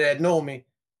 That's somebody that know me.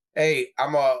 Hey,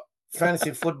 I'm a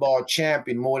fantasy football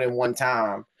champion more than one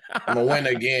time. I'm a win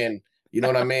again. You know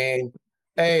what I mean?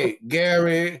 Hey,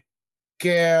 Gary,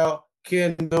 Cal,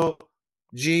 Kendall,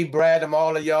 G, Brad,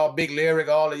 all of y'all, Big Lyric,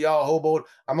 all of y'all, Hobo.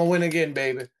 I'm gonna win again,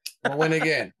 baby. I'm gonna win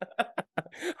again.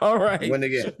 All right. Win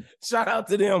again. Shout out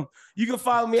to them. You can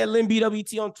follow me at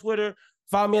LynBWT on Twitter.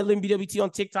 Follow me at LynBWT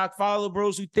on TikTok. Follow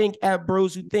Bros Who Think at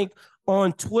Bros Who Think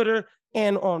on Twitter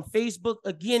and on Facebook.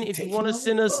 Again, if you want to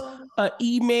send us an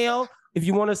email, if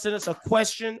you want to send us a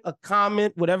question, a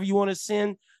comment, whatever you want to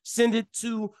send it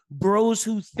to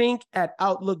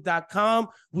broswhothink@outlook.com.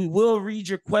 We will read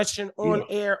your question on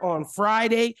air on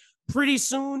Friday. Pretty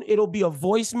soon, it'll be a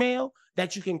voicemail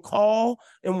that you can call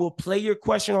and we'll play your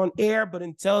question on air. But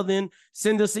until then,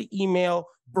 send us an email,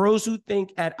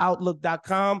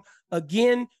 broswhothink@outlook.com.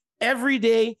 Again, every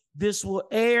day, this will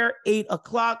air 8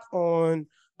 o'clock on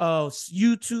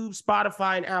YouTube,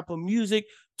 Spotify, and Apple Music.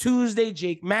 Tuesday,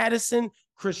 Jake Madison,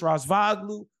 Chris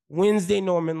Rosvaglu. Wednesday,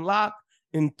 Norman Locke.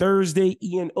 And Thursday,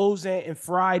 Ian Ozan. And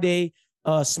Friday,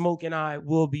 Smoke and I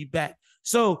will be back.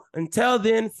 So until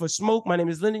then, for Smoke, my name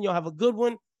is Lyndon. Y'all have a good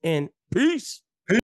one and peace.